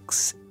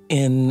lyrics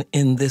in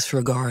this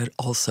regard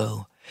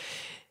also.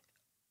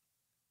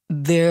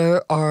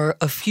 There are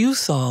a few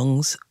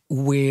songs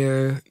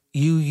where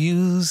you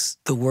use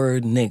the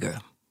word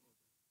nigger.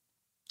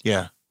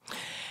 Yeah.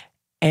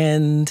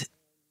 And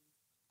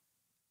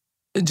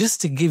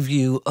just to give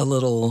you a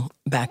little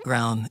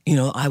background,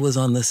 I was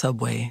on the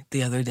subway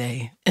the other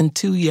day and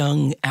two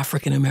young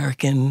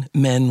African-American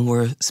men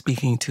were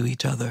speaking to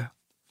each other.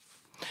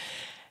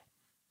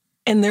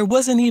 And there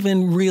wasn't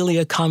even really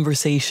a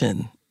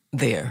conversation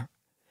there.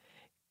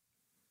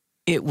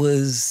 It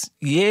was,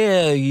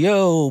 yeah,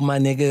 yo, my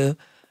nigga.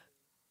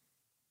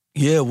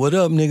 Yeah, what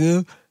up,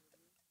 nigga?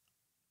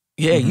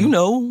 Yeah, you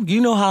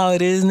know how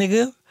it is,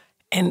 nigga.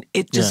 And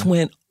it just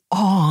went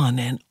on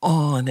and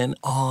on and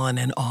on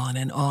and on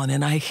and on.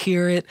 And I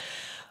hear it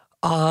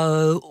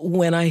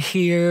when I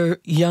hear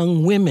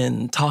young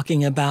women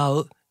talking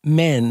about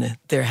men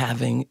they're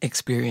having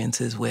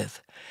experiences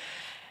with.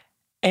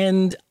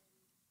 And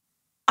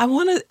I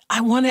want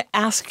to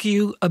ask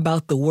you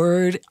about the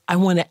word. I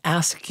want to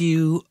ask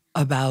you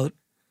about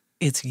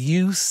its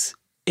use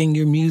in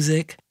your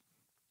music.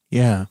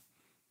 Yeah.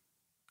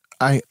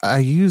 I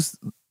use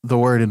the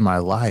word in my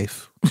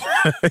life.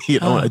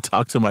 When I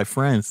talk to my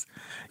friends,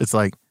 it's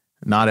like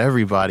not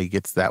everybody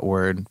gets that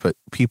word, but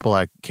people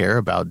I care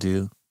about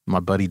do. My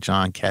buddy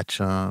John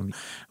Ketchum,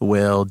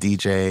 Will,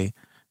 DJ,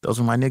 those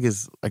are my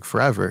niggas like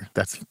forever.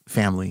 That's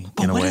family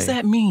in a way. What does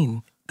that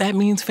mean? That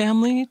means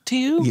family to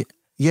you?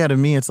 Yeah, to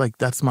me, it's like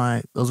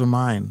those are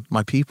mine,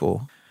 my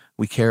people.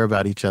 We care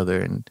about each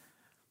other. And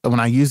when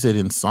I use it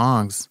in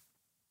songs,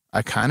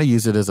 I kind of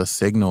use it as a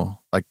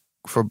signal, like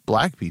for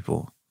Black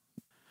people.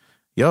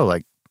 Yo,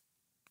 like,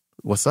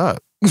 what's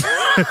up?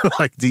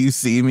 Like, do you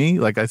see me?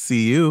 Like, I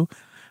see you.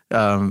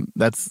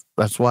 That's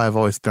why I've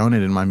always thrown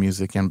it in my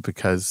music, and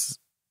because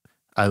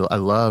I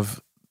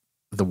love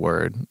the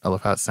word. I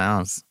love how it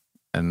sounds,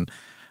 and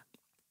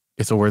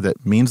it's a word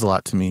that means a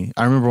lot to me.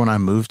 I remember when I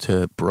moved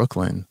to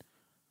Brooklyn,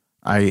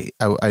 I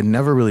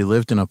never really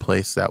lived in a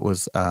place that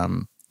was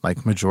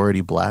like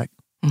majority Black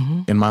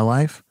in my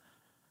life,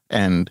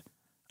 and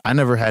I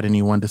never had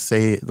anyone to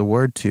say the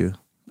word to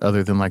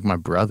other than like my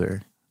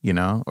brother,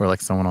 or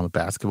like someone on the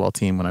basketball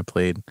team when I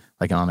played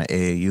like on an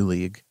AAU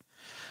league.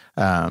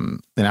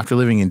 And after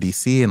living in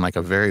DC in like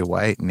a very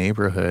white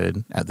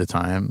neighborhood at the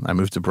time, I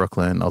moved to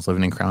Brooklyn. I was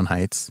living in Crown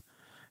Heights,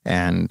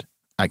 and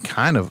I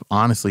kind of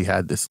honestly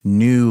had this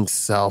new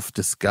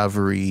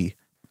self-discovery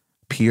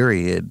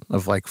period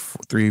of like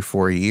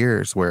 3-4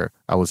 years where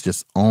I was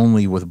just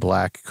only with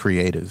Black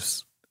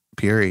creatives,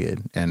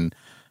 period. And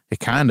it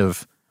kind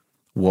of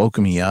woke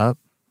me up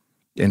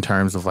in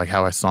terms of like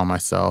how I saw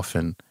myself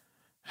and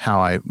how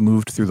I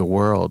moved through the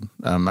world.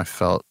 I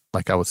felt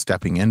like I was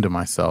stepping into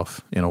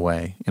myself in a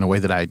way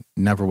that I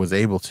never was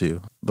able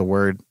to. The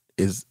word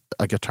is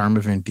like a term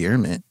of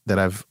endearment that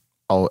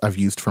I've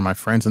used for my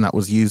friends, and that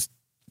was used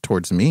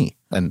towards me.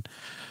 And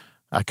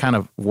I kind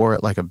of wore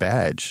it like a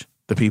badge.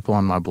 The people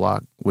on my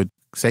block would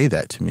say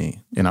that to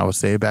me, and I would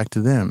say it back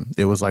to them.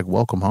 It was like,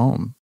 welcome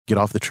home. Get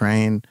off the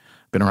train,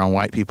 been around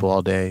white people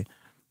all day,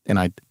 and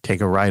I'd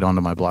take a ride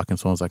onto my block, and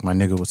someone was like, my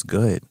nigga was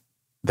good.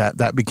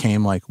 That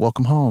became like,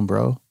 welcome home,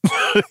 bro.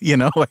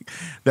 Like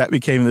that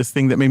became this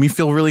thing that made me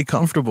feel really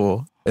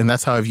comfortable. And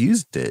that's how I've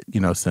used it,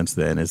 since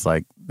then. It's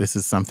like, this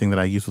is something that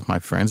I use with my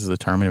friends as a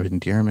term of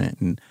endearment.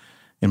 And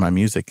in my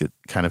music, it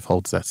kind of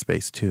holds that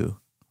space too.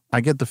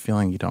 I get the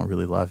feeling you don't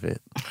really love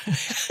it.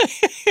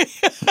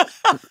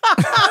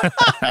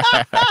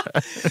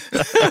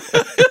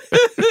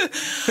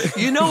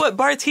 You know what,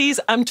 Bartees?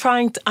 I'm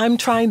trying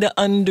to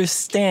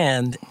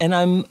understand,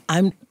 and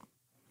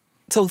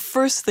so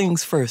first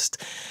things first,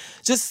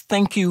 just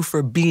thank you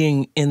for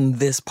being in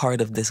this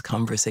part of this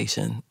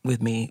conversation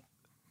with me.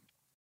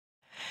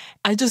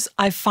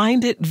 I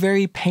find it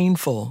very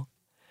painful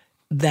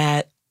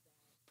that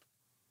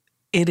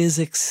it is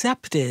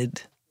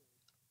accepted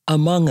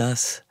among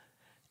us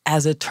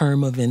as a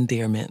term of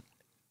endearment.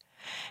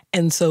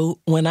 And so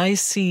when I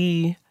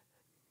see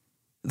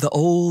the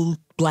old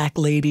Black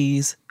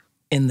ladies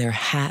in their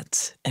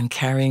hats and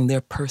carrying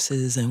their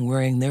purses and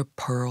wearing their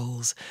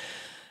pearls,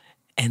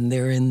 and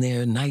they're in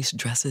their nice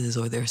dresses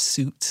or their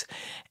suits,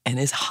 and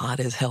it's hot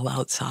as hell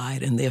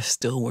outside, and they're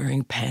still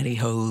wearing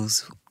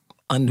pantyhose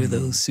under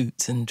those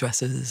suits and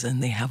dresses,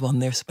 and they have on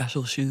their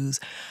special shoes.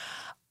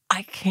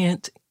 I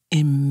can't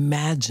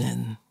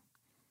imagine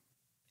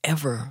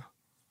ever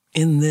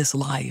in this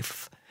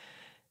life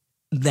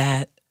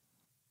that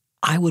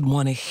I would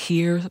want to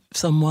hear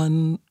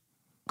someone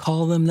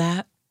call them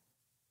that,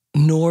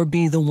 nor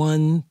be the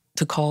one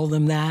to call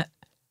them that,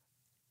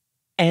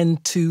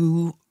 and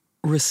to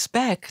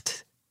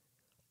respect,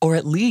 or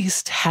at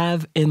least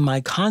have in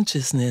my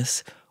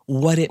consciousness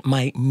what it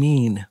might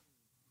mean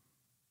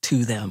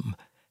to them,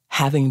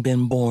 having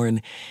been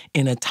born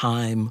in a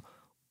time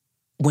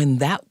when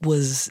that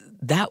was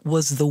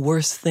the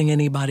worst thing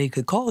anybody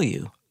could call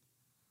you.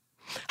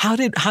 How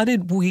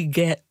did we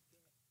get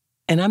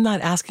And I'm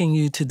not asking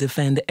you to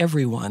defend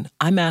everyone.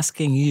 I'm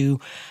asking you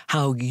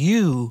how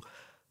you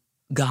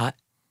got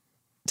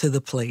to the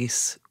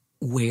place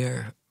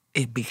where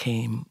it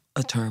became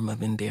a term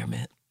of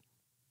endearment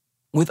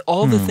with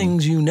all the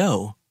things you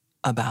know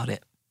about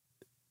it.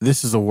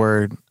 This is a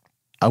word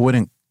I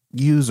wouldn't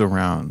use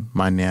around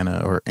my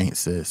Nana or Aunt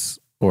Sis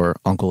or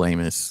Uncle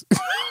Amos.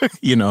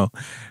 You know,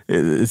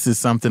 this is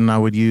something I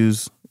would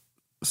use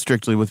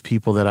strictly with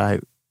people that I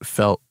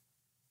felt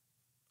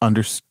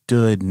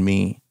understood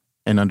me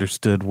and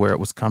understood where it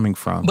was coming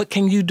from. But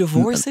can you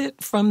divorce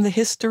it from the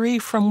history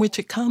from which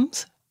it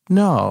comes?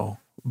 No,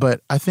 but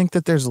I think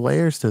that there's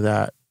layers to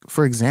that.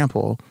 For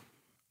example,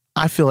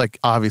 I feel like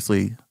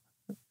obviously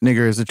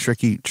nigger is a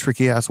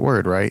tricky ass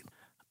word, right?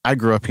 I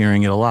grew up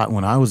hearing it a lot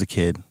when I was a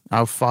kid.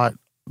 I fought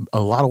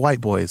a lot of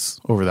white boys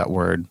over that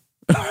word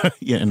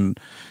and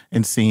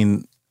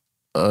seeing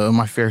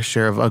my fair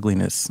share of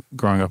ugliness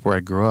growing up where I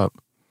grew up.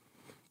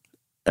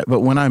 But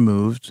when I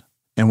moved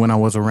and when I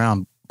was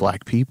around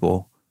black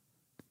people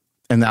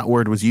and that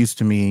word was used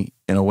to me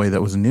in a way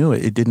that was new,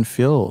 it didn't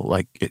feel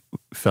like it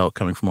felt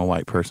coming from a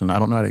white person. I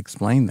don't know how to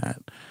explain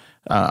that.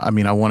 I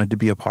mean, I wanted to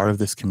be a part of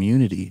this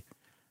community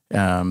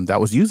that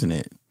was using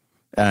it.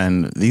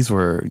 And these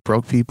were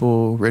broke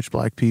people, rich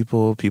black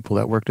people, people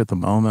that worked at the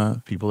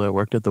MoMA, people that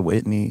worked at the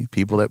Whitney,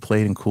 people that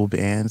played in cool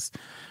bands.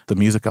 The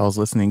music I was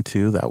listening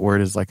to, that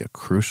word is like a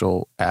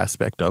crucial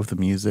aspect of the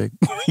music.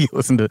 You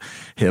listen to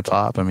hip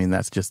hop, I mean,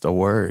 that's just a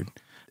word.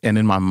 And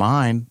in my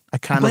mind, I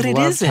kind of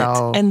loved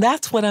how... And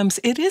that's what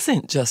it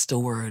isn't just a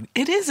word.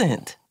 It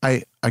isn't.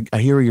 I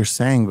hear what you're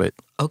saying, but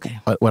okay.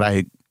 What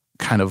I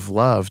kind of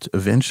loved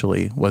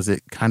eventually was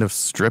it kind of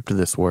stripped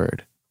this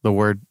word. The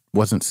word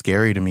wasn't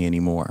scary to me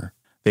anymore.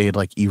 They had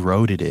like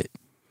eroded it.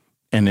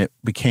 And it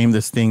became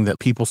this thing that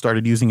people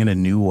started using in a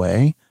new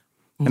way.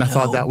 And I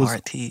thought that was...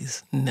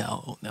 Bartees.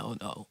 No.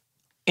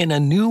 In a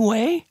new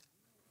way?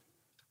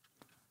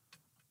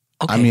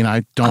 Okay. I mean,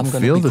 I don't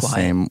feel the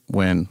same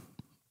when...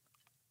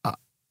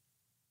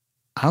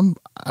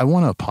 I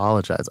want to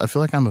apologize. I feel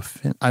like I'm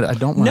offended. I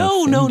don't want to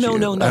offend you.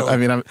 No. I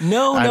mean,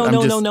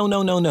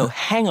 No.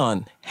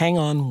 Hang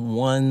on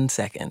 1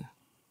 second.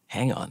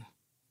 Hang on.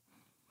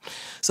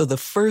 So the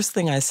first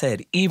thing I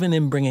said, even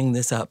in bringing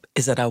this up,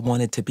 is that I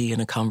wanted to be in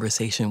a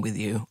conversation with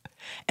you.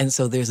 And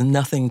so there's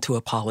nothing to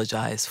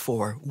apologize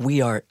for.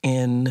 We are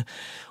in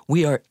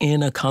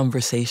a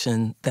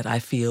conversation that I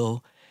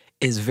feel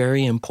is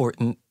very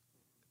important.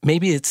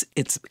 Maybe it's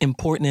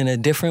important in a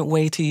different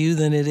way to you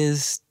than it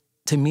is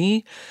to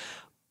me,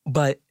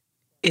 but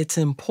it's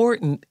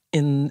important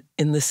in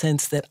the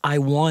sense that I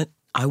want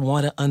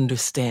to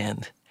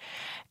understand,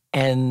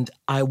 and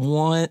I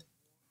want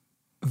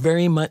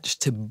very much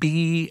to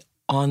be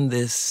on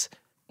this,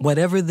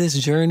 whatever this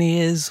journey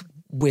is,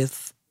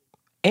 with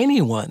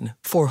anyone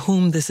for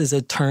whom this is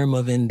a term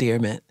of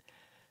endearment.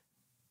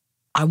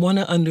 I want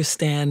to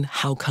understand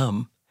how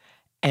come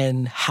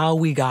and how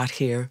we got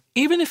here,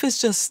 even if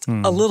it's just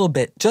a little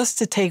bit, just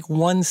to take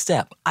one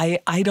step.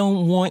 I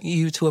don't want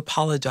you to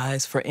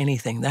apologize for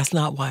anything. That's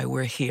not why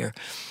we're here.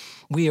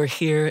 We are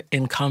here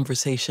in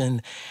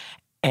conversation,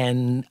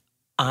 and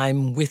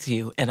I'm with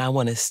you, and I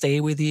want to stay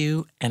with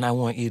you, and I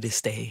want you to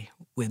stay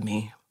with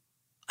me.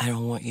 I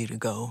don't want you to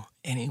go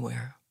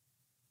anywhere,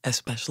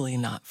 especially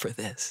not for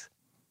this.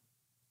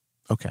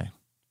 Okay.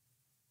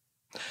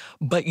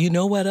 But you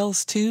know what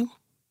else too,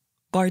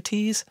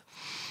 Bartees?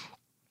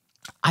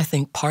 I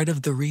think part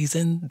of the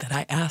reason that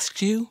I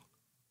asked you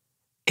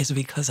is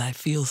because I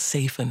feel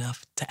safe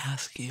enough to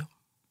ask you.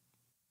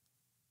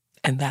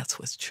 And that's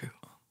what's true.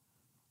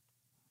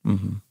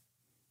 Mm-hmm.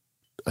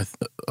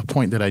 A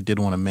point that I did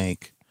want to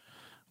make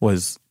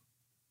was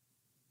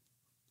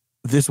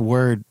this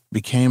word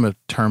became a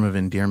term of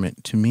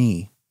endearment to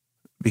me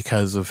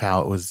because of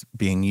how it was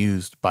being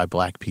used by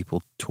black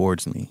people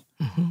towards me.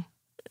 Mm-hmm.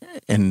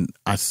 And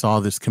I saw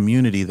this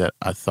community that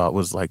I thought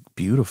was like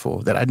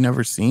beautiful, that I'd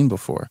never seen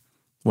before.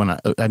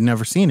 I'd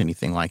never seen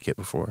anything like it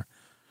before.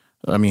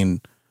 I mean,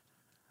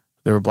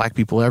 there were black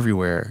people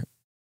everywhere.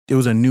 It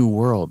was a new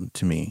world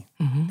to me.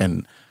 Mm-hmm.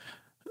 And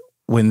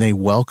when they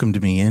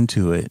welcomed me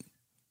into it,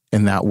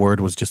 and that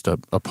word was just a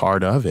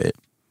part of it,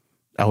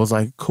 I was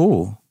like,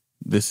 cool,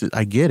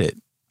 I get it.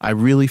 I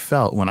really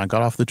felt when I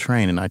got off the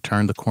train and I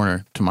turned the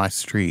corner to my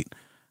street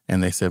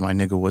and they said, my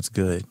nigga, what's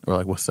good? Or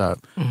like, what's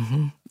up?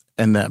 Mm-hmm.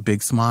 And that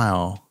big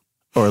smile,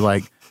 or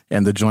like,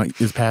 and the joint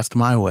is passed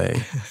my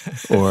way,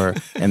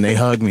 and they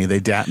hug me, they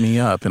dap me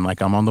up, and like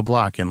I'm on the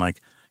block, and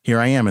like here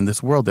I am in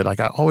this world that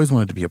like I always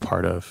wanted to be a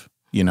part of,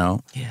 you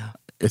know? Yeah.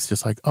 It's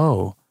just like,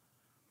 oh,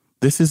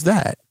 this is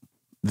that.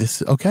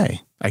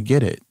 Okay, I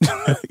get it.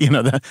 You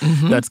know,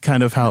 that's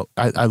kind of how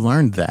I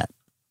learned that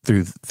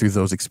through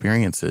those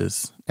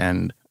experiences,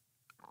 and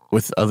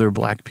with other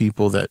black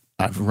people that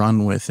I've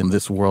run with in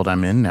this world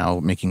I'm in now,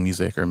 making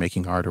music or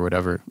making art or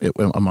whatever,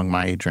 among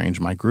my age range,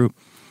 my group.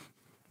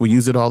 We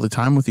use it all the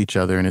time with each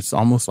other, and it's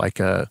almost like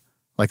a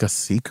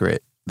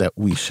secret that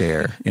we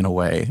share in a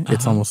way. Uh-huh.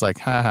 It's almost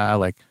like,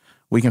 like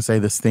we can say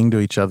this thing to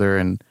each other,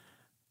 and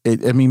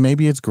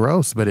maybe it's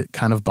gross, but it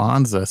kind of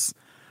bonds us.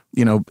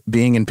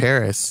 being in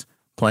Paris,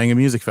 playing a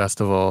music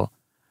festival,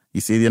 you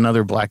see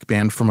another black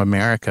band from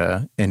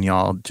America, and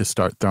y'all just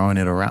start throwing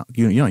it around.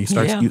 You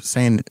start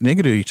saying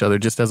nigga to each other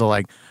just as a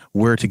like,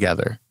 we're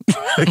together.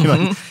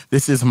 Like,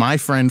 this is my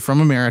friend from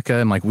America,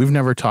 and like we've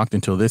never talked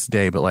until this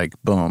day, but like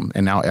boom,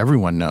 and now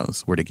everyone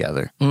knows we're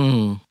together.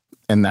 And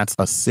that's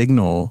a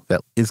signal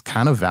that is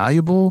kind of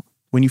valuable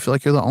when you feel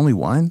like you're the only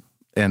one,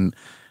 and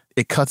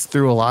it cuts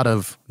through a lot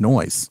of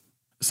noise.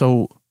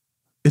 So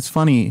it's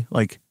funny,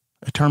 like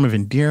a term of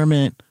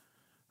endearment,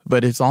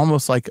 but it's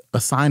almost like a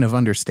sign of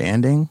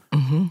understanding.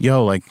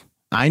 Yo, like,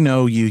 I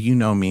know you, you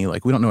know me.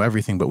 Like, we don't know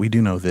everything, but we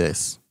do know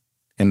this.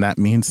 And that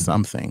means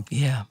something.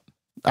 Yeah.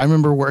 I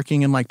remember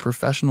working in like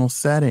professional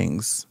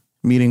settings,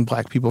 meeting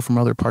black people from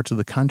other parts of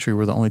the country.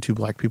 We're the only 2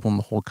 black people in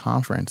the whole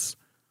conference.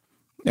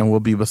 And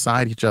we'll be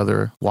beside each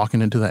other,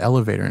 walking into the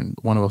elevator, and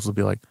one of us will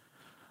be like,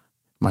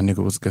 my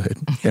nigga was good.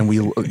 And we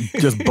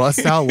just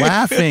bust out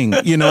laughing.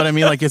 You know what I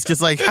mean? Like, it's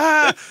just like,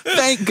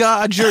 thank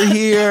God you're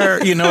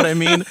here. You know what I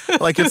mean?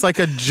 Like, it's like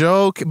a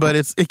joke, but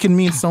it can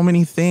mean so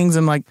many things.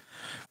 And like,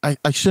 I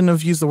shouldn't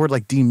have used the word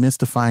like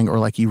demystifying or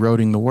like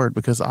eroding the word,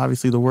 because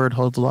obviously the word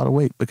holds a lot of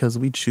weight because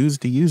we choose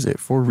to use it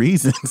for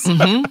reasons.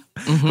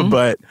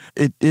 But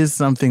it is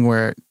something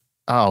where,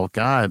 oh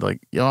God,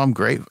 like, yo, I'm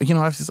grateful.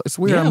 It's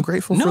weird. I'm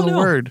grateful for the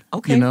word.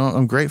 Okay.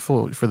 I'm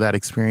grateful for that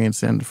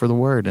experience and for the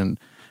word, and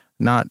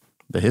not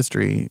the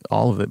history,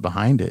 all of it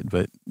behind it.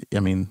 But I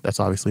mean, that's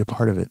obviously a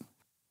part of it.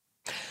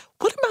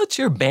 What about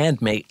your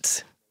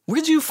bandmates?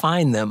 Where'd you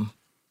find them?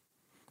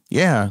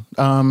 Yeah.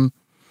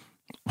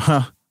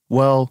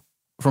 Well,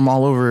 from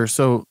all over.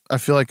 So I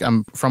feel like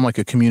I'm from like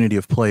a community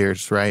of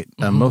players, right?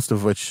 Most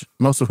of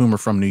whom are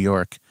from New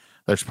York.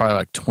 There's probably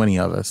like 20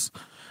 of us.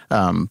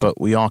 But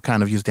we all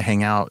kind of used to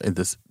hang out in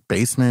this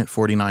basement,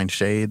 49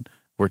 Shade,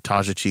 where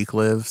Taja Cheek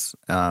lives.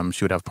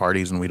 She would have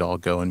parties and we'd all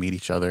go and meet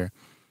each other.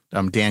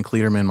 Dan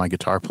Cleaterman, my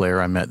guitar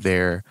player, I met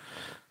there.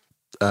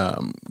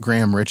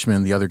 Graham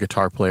Richmond, the other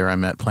guitar player I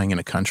met playing in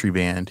a country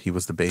band. He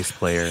was the bass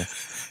player.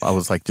 I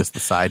was like just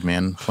the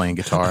sideman playing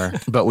guitar.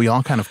 But we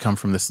all kind of come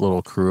from this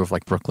little crew of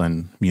like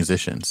Brooklyn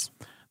musicians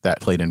that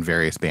played in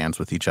various bands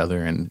with each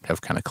other and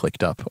have kind of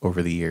clicked up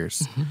over the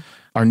years.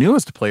 Our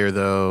newest player,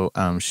 though,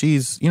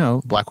 she's,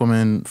 black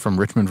woman from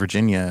Richmond,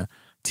 Virginia,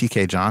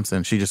 TK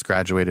Johnson. She just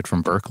graduated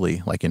from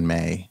Berkeley like in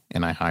May,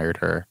 and I hired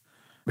her.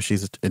 But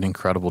she's an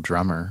incredible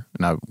drummer,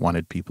 and I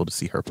wanted people to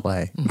see her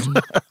play.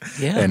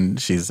 Yeah.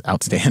 And she's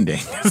outstanding.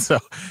 So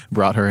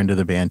brought her into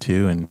the band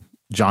too. And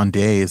John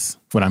Days,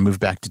 when I moved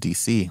back to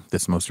D.C.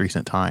 this most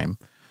recent time,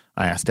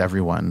 I asked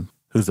everyone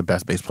who's the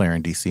best bass player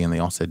in D.C., and they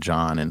all said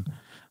John. And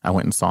I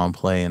went and saw him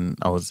play, and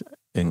I was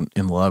in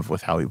love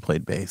with how he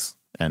played bass.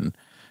 And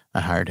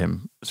I hired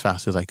him as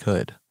fast as I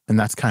could. And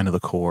that's kind of the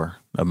core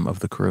of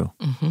the crew.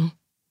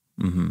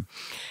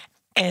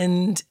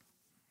 And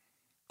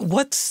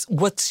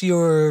what's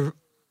your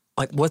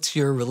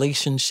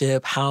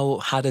relationship?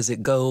 How does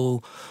it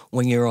go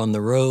when you're on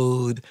the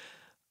road?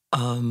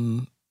 Are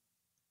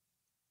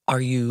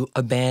you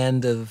a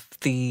band of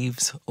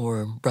thieves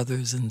or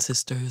brothers and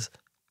sisters?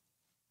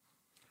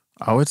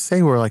 I would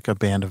say we're like a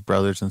band of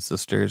brothers and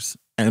sisters,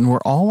 and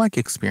we're all like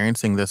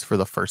experiencing this for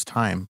the first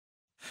time.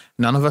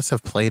 None of us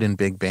have played in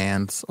big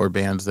bands or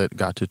bands that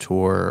got to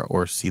tour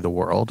or see the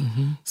world.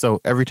 So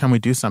every time we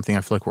do something,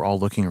 I feel like we're all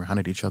looking around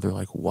at each other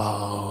like,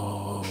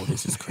 whoa,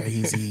 this is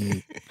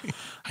crazy.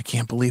 I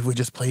can't believe we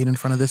just played in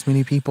front of this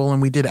many people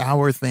and we did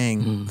our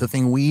thing, the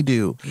thing we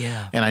do.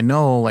 Yeah. And I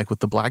know like with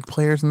the black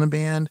players in the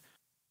band,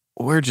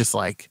 we're just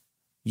like,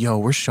 yo,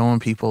 we're showing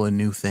people a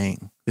new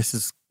thing. This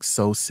is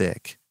so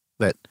sick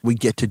that we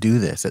get to do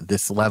this at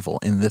this level,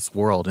 in this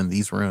world, in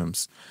these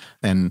rooms.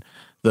 And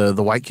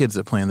the white kids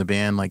that play in the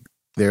band, like,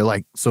 they're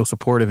like so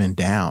supportive and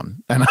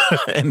down. And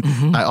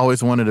I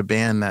always wanted a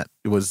band that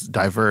was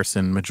diverse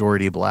and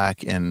majority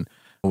black and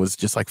was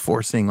just like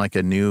forcing like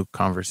a new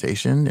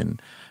conversation. And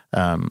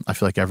I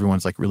feel like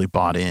everyone's like really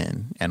bought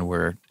in, and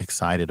we're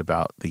excited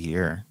about the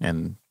year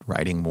and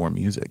writing more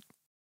music.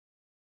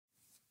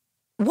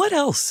 What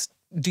else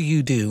do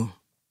you do?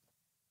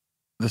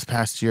 This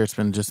past year, it's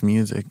been just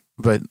music,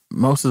 but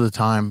most of the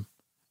time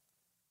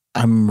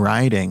I'm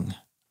writing.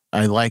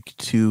 I like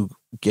to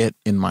get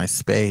in my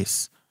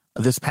space.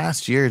 This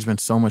past year has been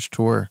so much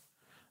tour.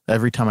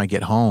 Every time I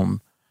get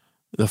home,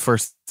 the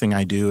first thing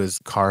I do is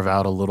carve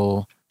out a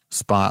little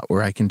spot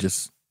where I can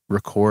just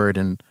record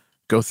and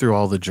go through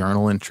all the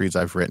journal entries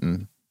I've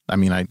written. I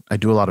mean, I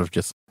do a lot of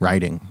just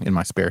writing in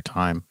my spare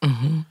time.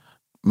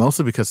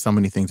 Mostly because so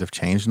many things have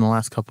changed in the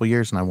last couple of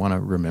years, and I want to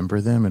remember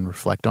them and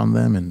reflect on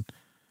them and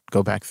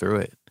go back through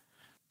it.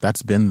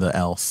 That's been the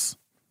else.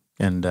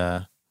 And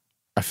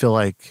I feel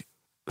like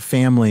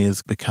family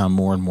has become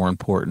more and more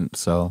important.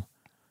 So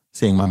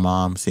seeing my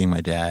mom, seeing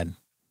my dad,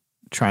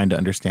 trying to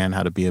understand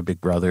how to be a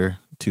big brother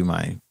to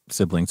my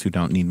siblings who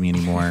don't need me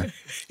anymore.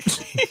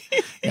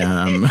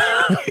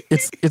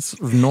 It's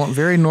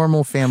very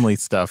normal family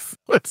stuff.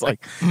 It's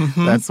like,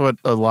 that's what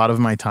a lot of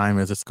my time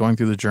is. It's going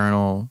through the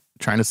journal,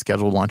 trying to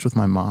schedule lunch with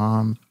my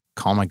mom,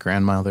 call my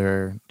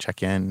grandmother,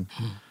 check in,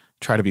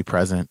 try to be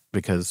present,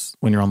 because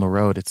when you're on the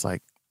road, it's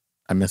like,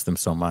 I miss them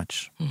so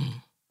much.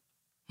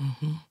 Mm-hmm.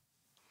 Mm-hmm.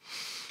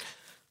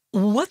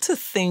 What's a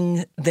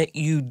thing that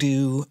you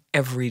do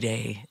every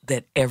day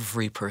that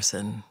every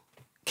person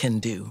can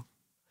do?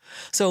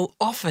 So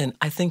often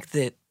I think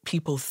that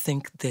people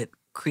think that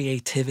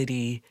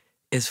creativity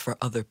is for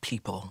other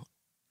people,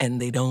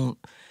 and they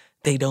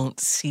don't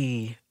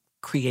see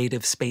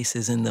creative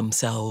spaces in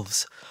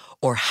themselves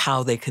or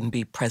how they can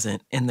be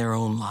present in their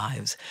own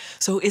lives.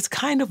 So it's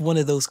kind of one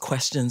of those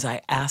questions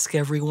I ask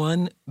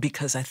everyone,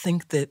 because I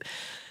think that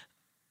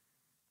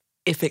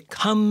if it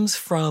comes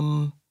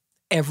from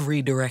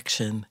every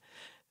direction,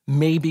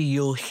 maybe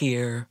you'll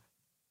hear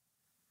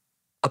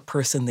a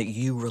person that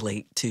you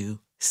relate to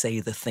say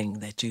the thing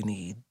that you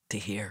need to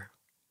hear.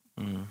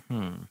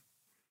 Mm-hmm.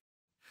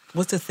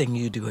 What's a thing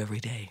you do every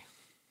day?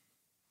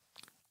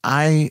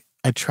 I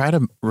try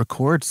to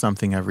record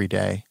something every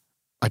day.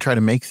 I try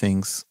to make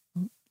things.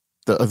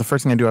 The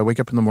first thing I do, I wake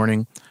up in the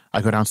morning,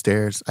 I go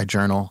downstairs, I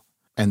journal,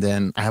 and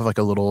then I have like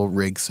a little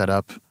rig set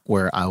up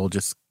where I will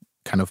just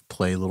kind of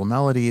play little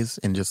melodies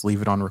and just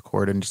leave it on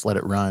record and just let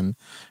it run.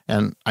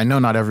 And I know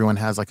not everyone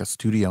has like a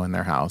studio in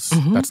their house.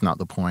 Mm-hmm. That's not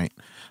the point.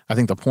 I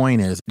think the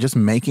point is just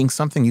making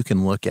something you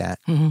can look at,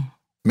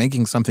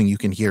 making something you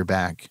can hear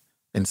back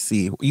and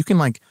see. You can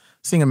like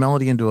sing a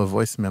melody into a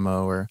voice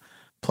memo or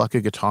pluck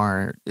a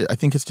guitar. I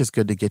think it's just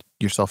good to get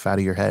yourself out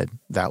of your head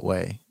that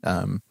way.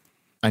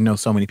 I know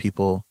so many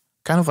people,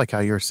 kind of like how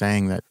you're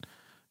saying, that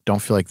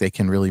don't feel like they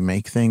can really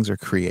make things or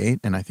create,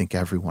 and I think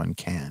everyone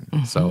can.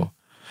 Mm-hmm. So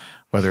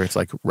whether it's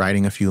like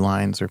writing a few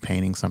lines or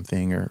painting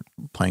something or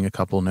playing a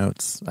couple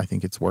notes, I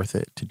think it's worth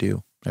it to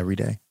do every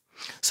day.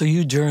 So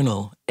you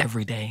journal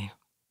every day?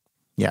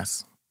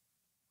 Yes.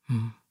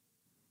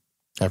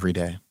 Every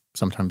day,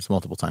 sometimes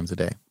multiple times a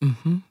day.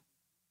 Mm-hmm.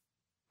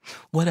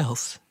 What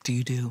else do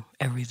you do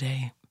every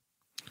day?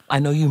 I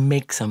know you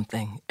make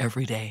something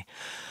every day,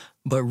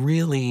 but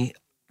really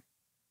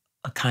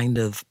a kind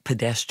of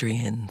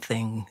pedestrian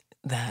thing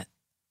that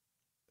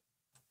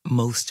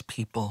most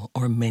people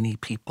or many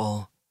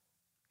people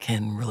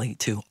can relate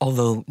to,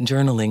 although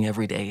journaling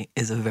every day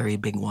is a very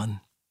big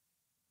one.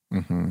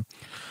 Mm-hmm.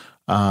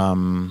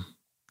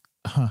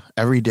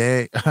 Every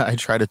day I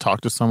try to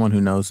talk to someone who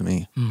knows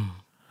me,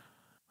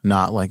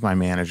 not like my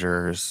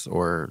managers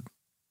or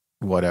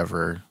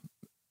whatever,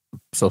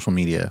 social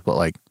media, but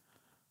like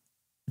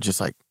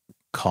just like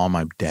call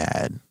my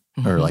dad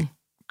or like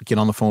get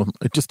on the phone,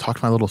 just talk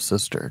to my little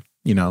sister,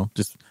 you know,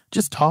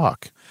 just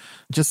talk,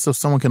 just so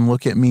someone can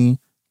look at me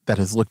that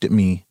has looked at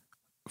me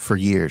for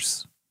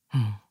years.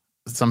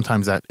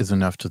 Sometimes that is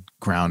enough to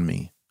ground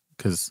me,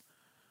 because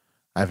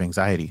I have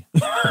anxiety,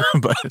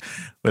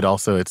 but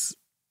also it's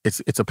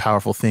a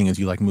powerful thing as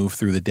you like move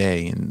through the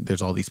day, and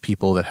there's all these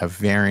people that have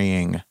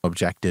varying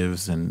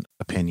objectives and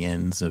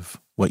opinions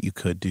of what you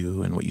could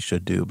do and what you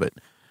should do. But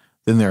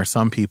then there are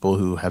some people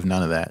who have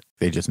none of that.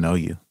 They just know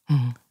you.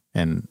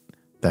 And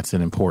that's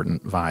an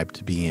important vibe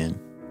to be in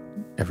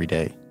every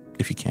day,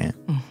 if you can.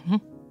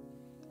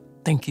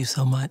 Thank you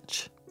so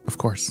much. Of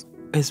course.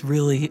 It's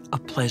really a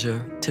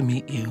pleasure to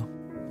meet you.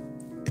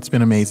 It's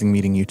been amazing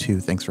meeting you too.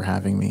 Thanks for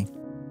having me.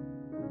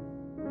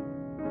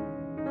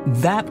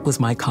 That was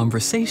my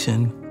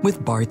conversation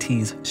with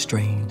Bartees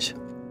Strange.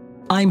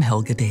 I'm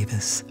Helga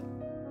Davis.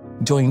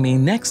 Join me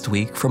next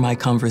week for my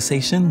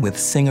conversation with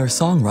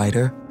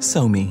singer-songwriter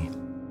Somi.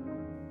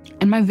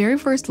 And my very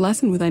first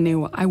lesson with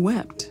Anewa, I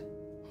wept.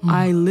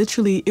 I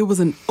literally, it was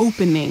an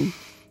opening,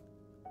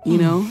 you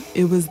know?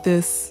 It was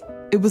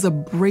a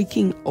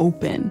breaking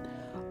open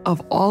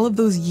of all of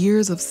those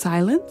years of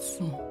silence,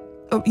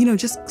 of, you know,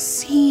 just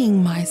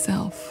seeing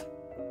myself,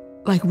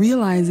 like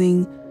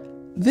realizing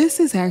this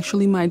is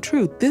actually my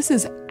truth. This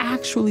is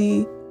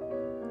actually,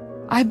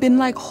 I've been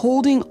like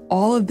holding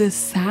all of this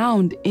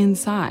sound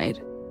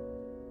inside.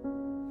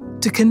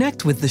 To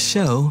connect with the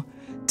show,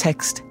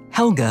 text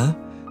Helga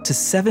to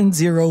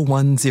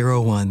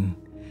 70101.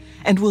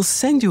 And we'll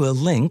send you a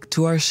link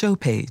to our show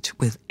page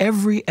with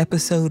every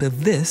episode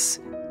of this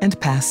and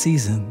past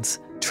seasons,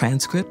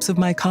 transcripts of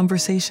my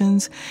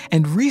conversations,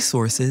 and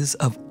resources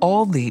of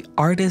all the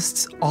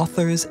artists,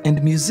 authors,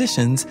 and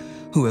musicians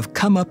who have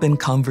come up in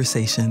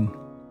conversation.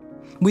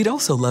 We'd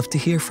also love to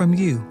hear from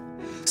you.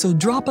 So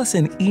drop us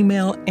an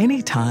email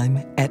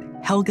anytime at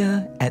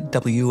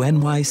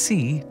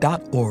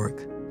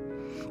helga@wnyc.org.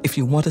 If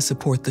you want to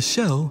support the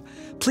show,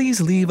 please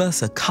leave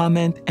us a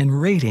comment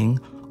and rating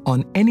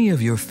on any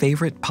of your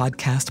favorite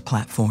podcast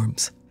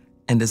platforms.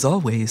 And as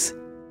always,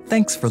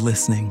 thanks for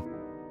listening.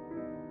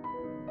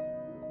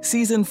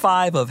 Season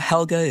 5 of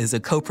Helga is a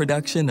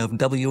co-production of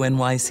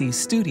WNYC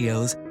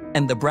Studios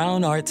and the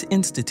Brown Arts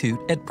Institute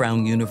at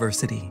Brown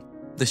University.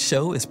 The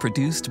show is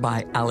produced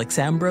by Alex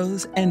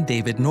Ambrose and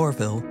David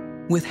Norville,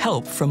 with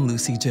help from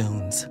Lucy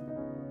Jones.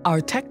 Our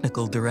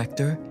technical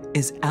director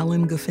is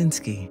Alan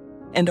Gofinski,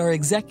 and our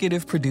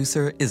executive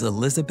producer is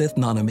Elizabeth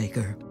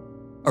Nonamaker.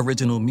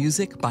 Original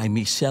music by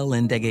Michelle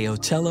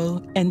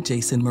Ndegeocello and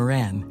Jason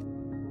Moran.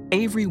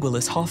 Avery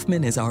Willis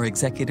Hoffman is our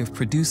executive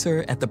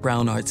producer at the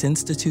Brown Arts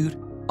Institute,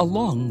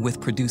 along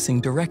with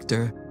producing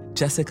director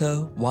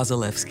Jessica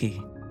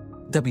Wazalewski.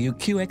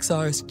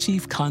 WQXR's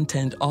Chief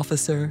Content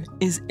Officer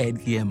is Ed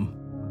Yim.